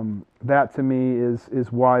to me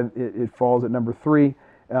is why it falls at number 3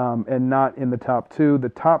 and not in the top 2. The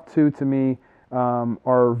top 2 to me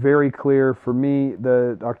are very clear for me.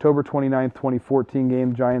 The October 29th, 2014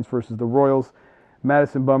 game, Giants versus the Royals.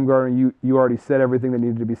 Madison Bumgarner, you already said everything that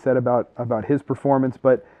needed to be said about his performance,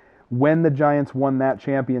 but when the Giants won that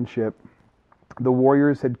championship, the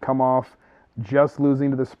Warriors had come off just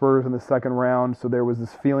losing to the Spurs in the second round, so there was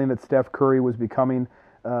this feeling that Steph Curry was becoming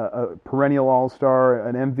a perennial all-star,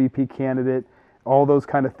 an MVP candidate. All those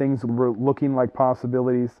kind of things were looking like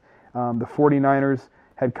possibilities. The 49ers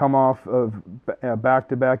had come off of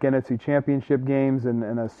back-to-back NFC championship games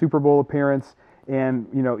and a Super Bowl appearance, and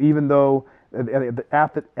even though at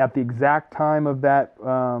the exact time of that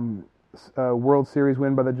World Series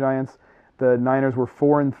win by the Giants, the Niners were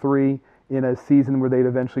 4-3 in a season where they'd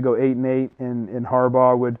eventually go 8-8, and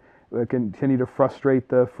Harbaugh would continue to frustrate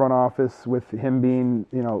the front office with him being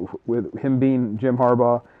Jim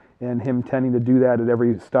Harbaugh and him tending to do that at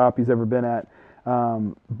every stop he's ever been at.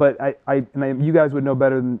 But you guys would know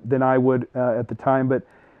better than I would at the time, but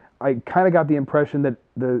I kind of got the impression that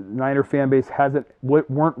the Niner fan base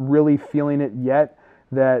weren't really feeling it yet,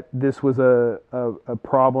 that this was a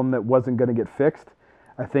problem that wasn't going to get fixed.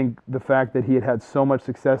 I think the fact that he had so much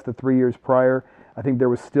success the 3 years prior, I think there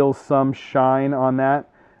was still some shine on that.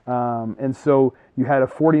 And so you had a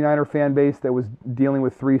 49er fan base that was dealing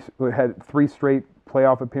with had 3 straight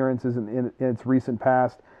playoff appearances in its recent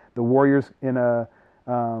past. The Warriors in a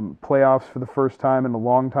playoffs for the first time in a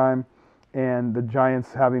long time, and the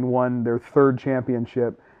Giants having won their 3rd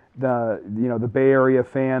championship. The Bay Area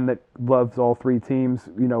fan that loves all 3 teams,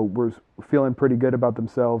 was feeling pretty good about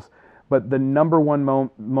themselves. But the number one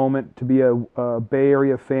moment to be a Bay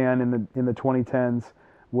Area fan in the 2010s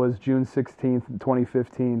was June 16th,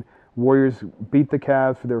 2015. Warriors beat the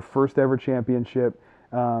Cavs for their first ever championship,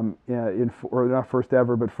 or not first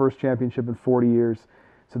ever, but first championship in 40 years.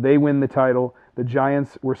 So they win the title. The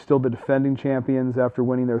Giants were still the defending champions after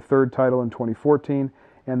winning their 3rd title in 2014,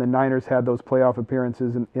 and the Niners had those playoff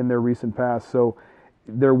appearances in their recent past. So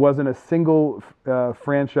there wasn't a single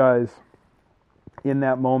franchise in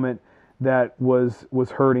that moment that was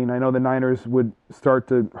hurting. I know the Niners would start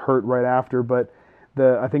to hurt right after, but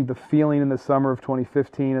I think the feeling in the summer of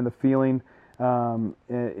 2015 and the feeling in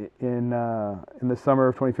the summer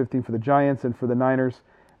of 2015 for the Giants and for the Niners,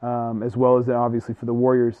 as well as obviously for the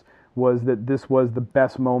Warriors, was that this was the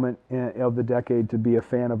best moment of the decade to be a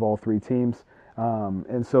fan of all 3 teams,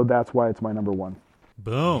 and so that's why it's my number 1.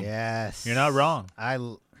 Boom. Yes, you're not wrong.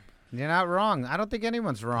 You're not wrong. I don't think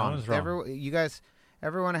anyone's wrong. No one's wrong.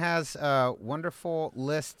 Everyone has wonderful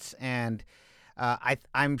lists, and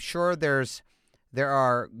I'm sure there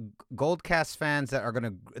are Goldcast fans that are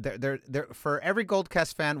going to for every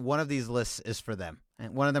Goldcast fan, one of these lists is for them,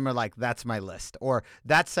 and one of them are like, that's my list, or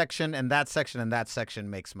that section and that section and that section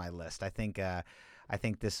makes my list. I think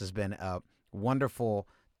this has been a wonderful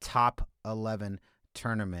top 11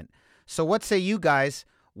 tournament. So what say you guys?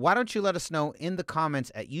 Why don't you let us know in the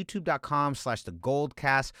comments at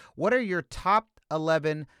youtube.com/thegoldcast? What are your top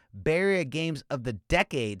 11 Bay Area games of the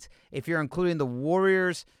decades, if you're including the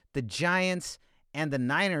Warriors, the Giants, and the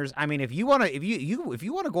Niners? I mean, if you want to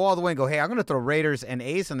go all the way and go, hey, I'm going to throw Raiders and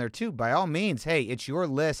A's in there too, by all means, hey, it's your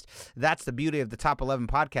list. That's the beauty of the Top 11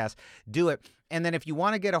 podcast. Do it. And then if you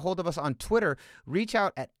want to get a hold of us on Twitter, reach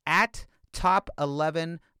out at Top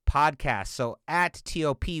 11 Podcast. So at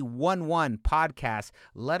TOP11 Podcast.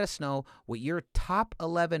 Let us know what your top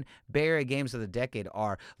 11 Bay Area games of the decade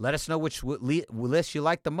are. Let us know which list you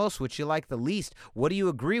like the most, which you like the least. What do you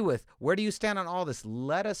agree with? Where do you stand on all this?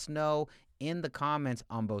 Let us know in the comments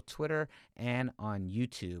on both Twitter and on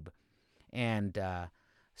YouTube. And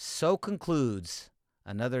so concludes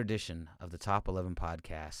another edition of the Top 11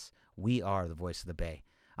 Podcasts. We are the voice of the Bay.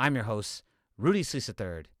 I'm your host, Rudy Solis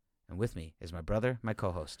III. And with me is my brother, my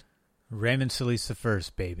co-host, Raymond Solis I,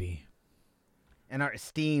 baby. And our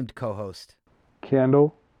esteemed co-host,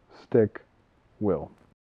 Candlestick Will.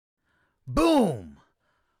 Boom!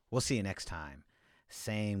 We'll see you next time.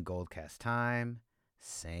 Same Goldcast time,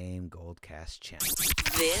 same Goldcast channel.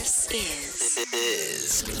 This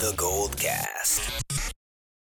is the Goldcast.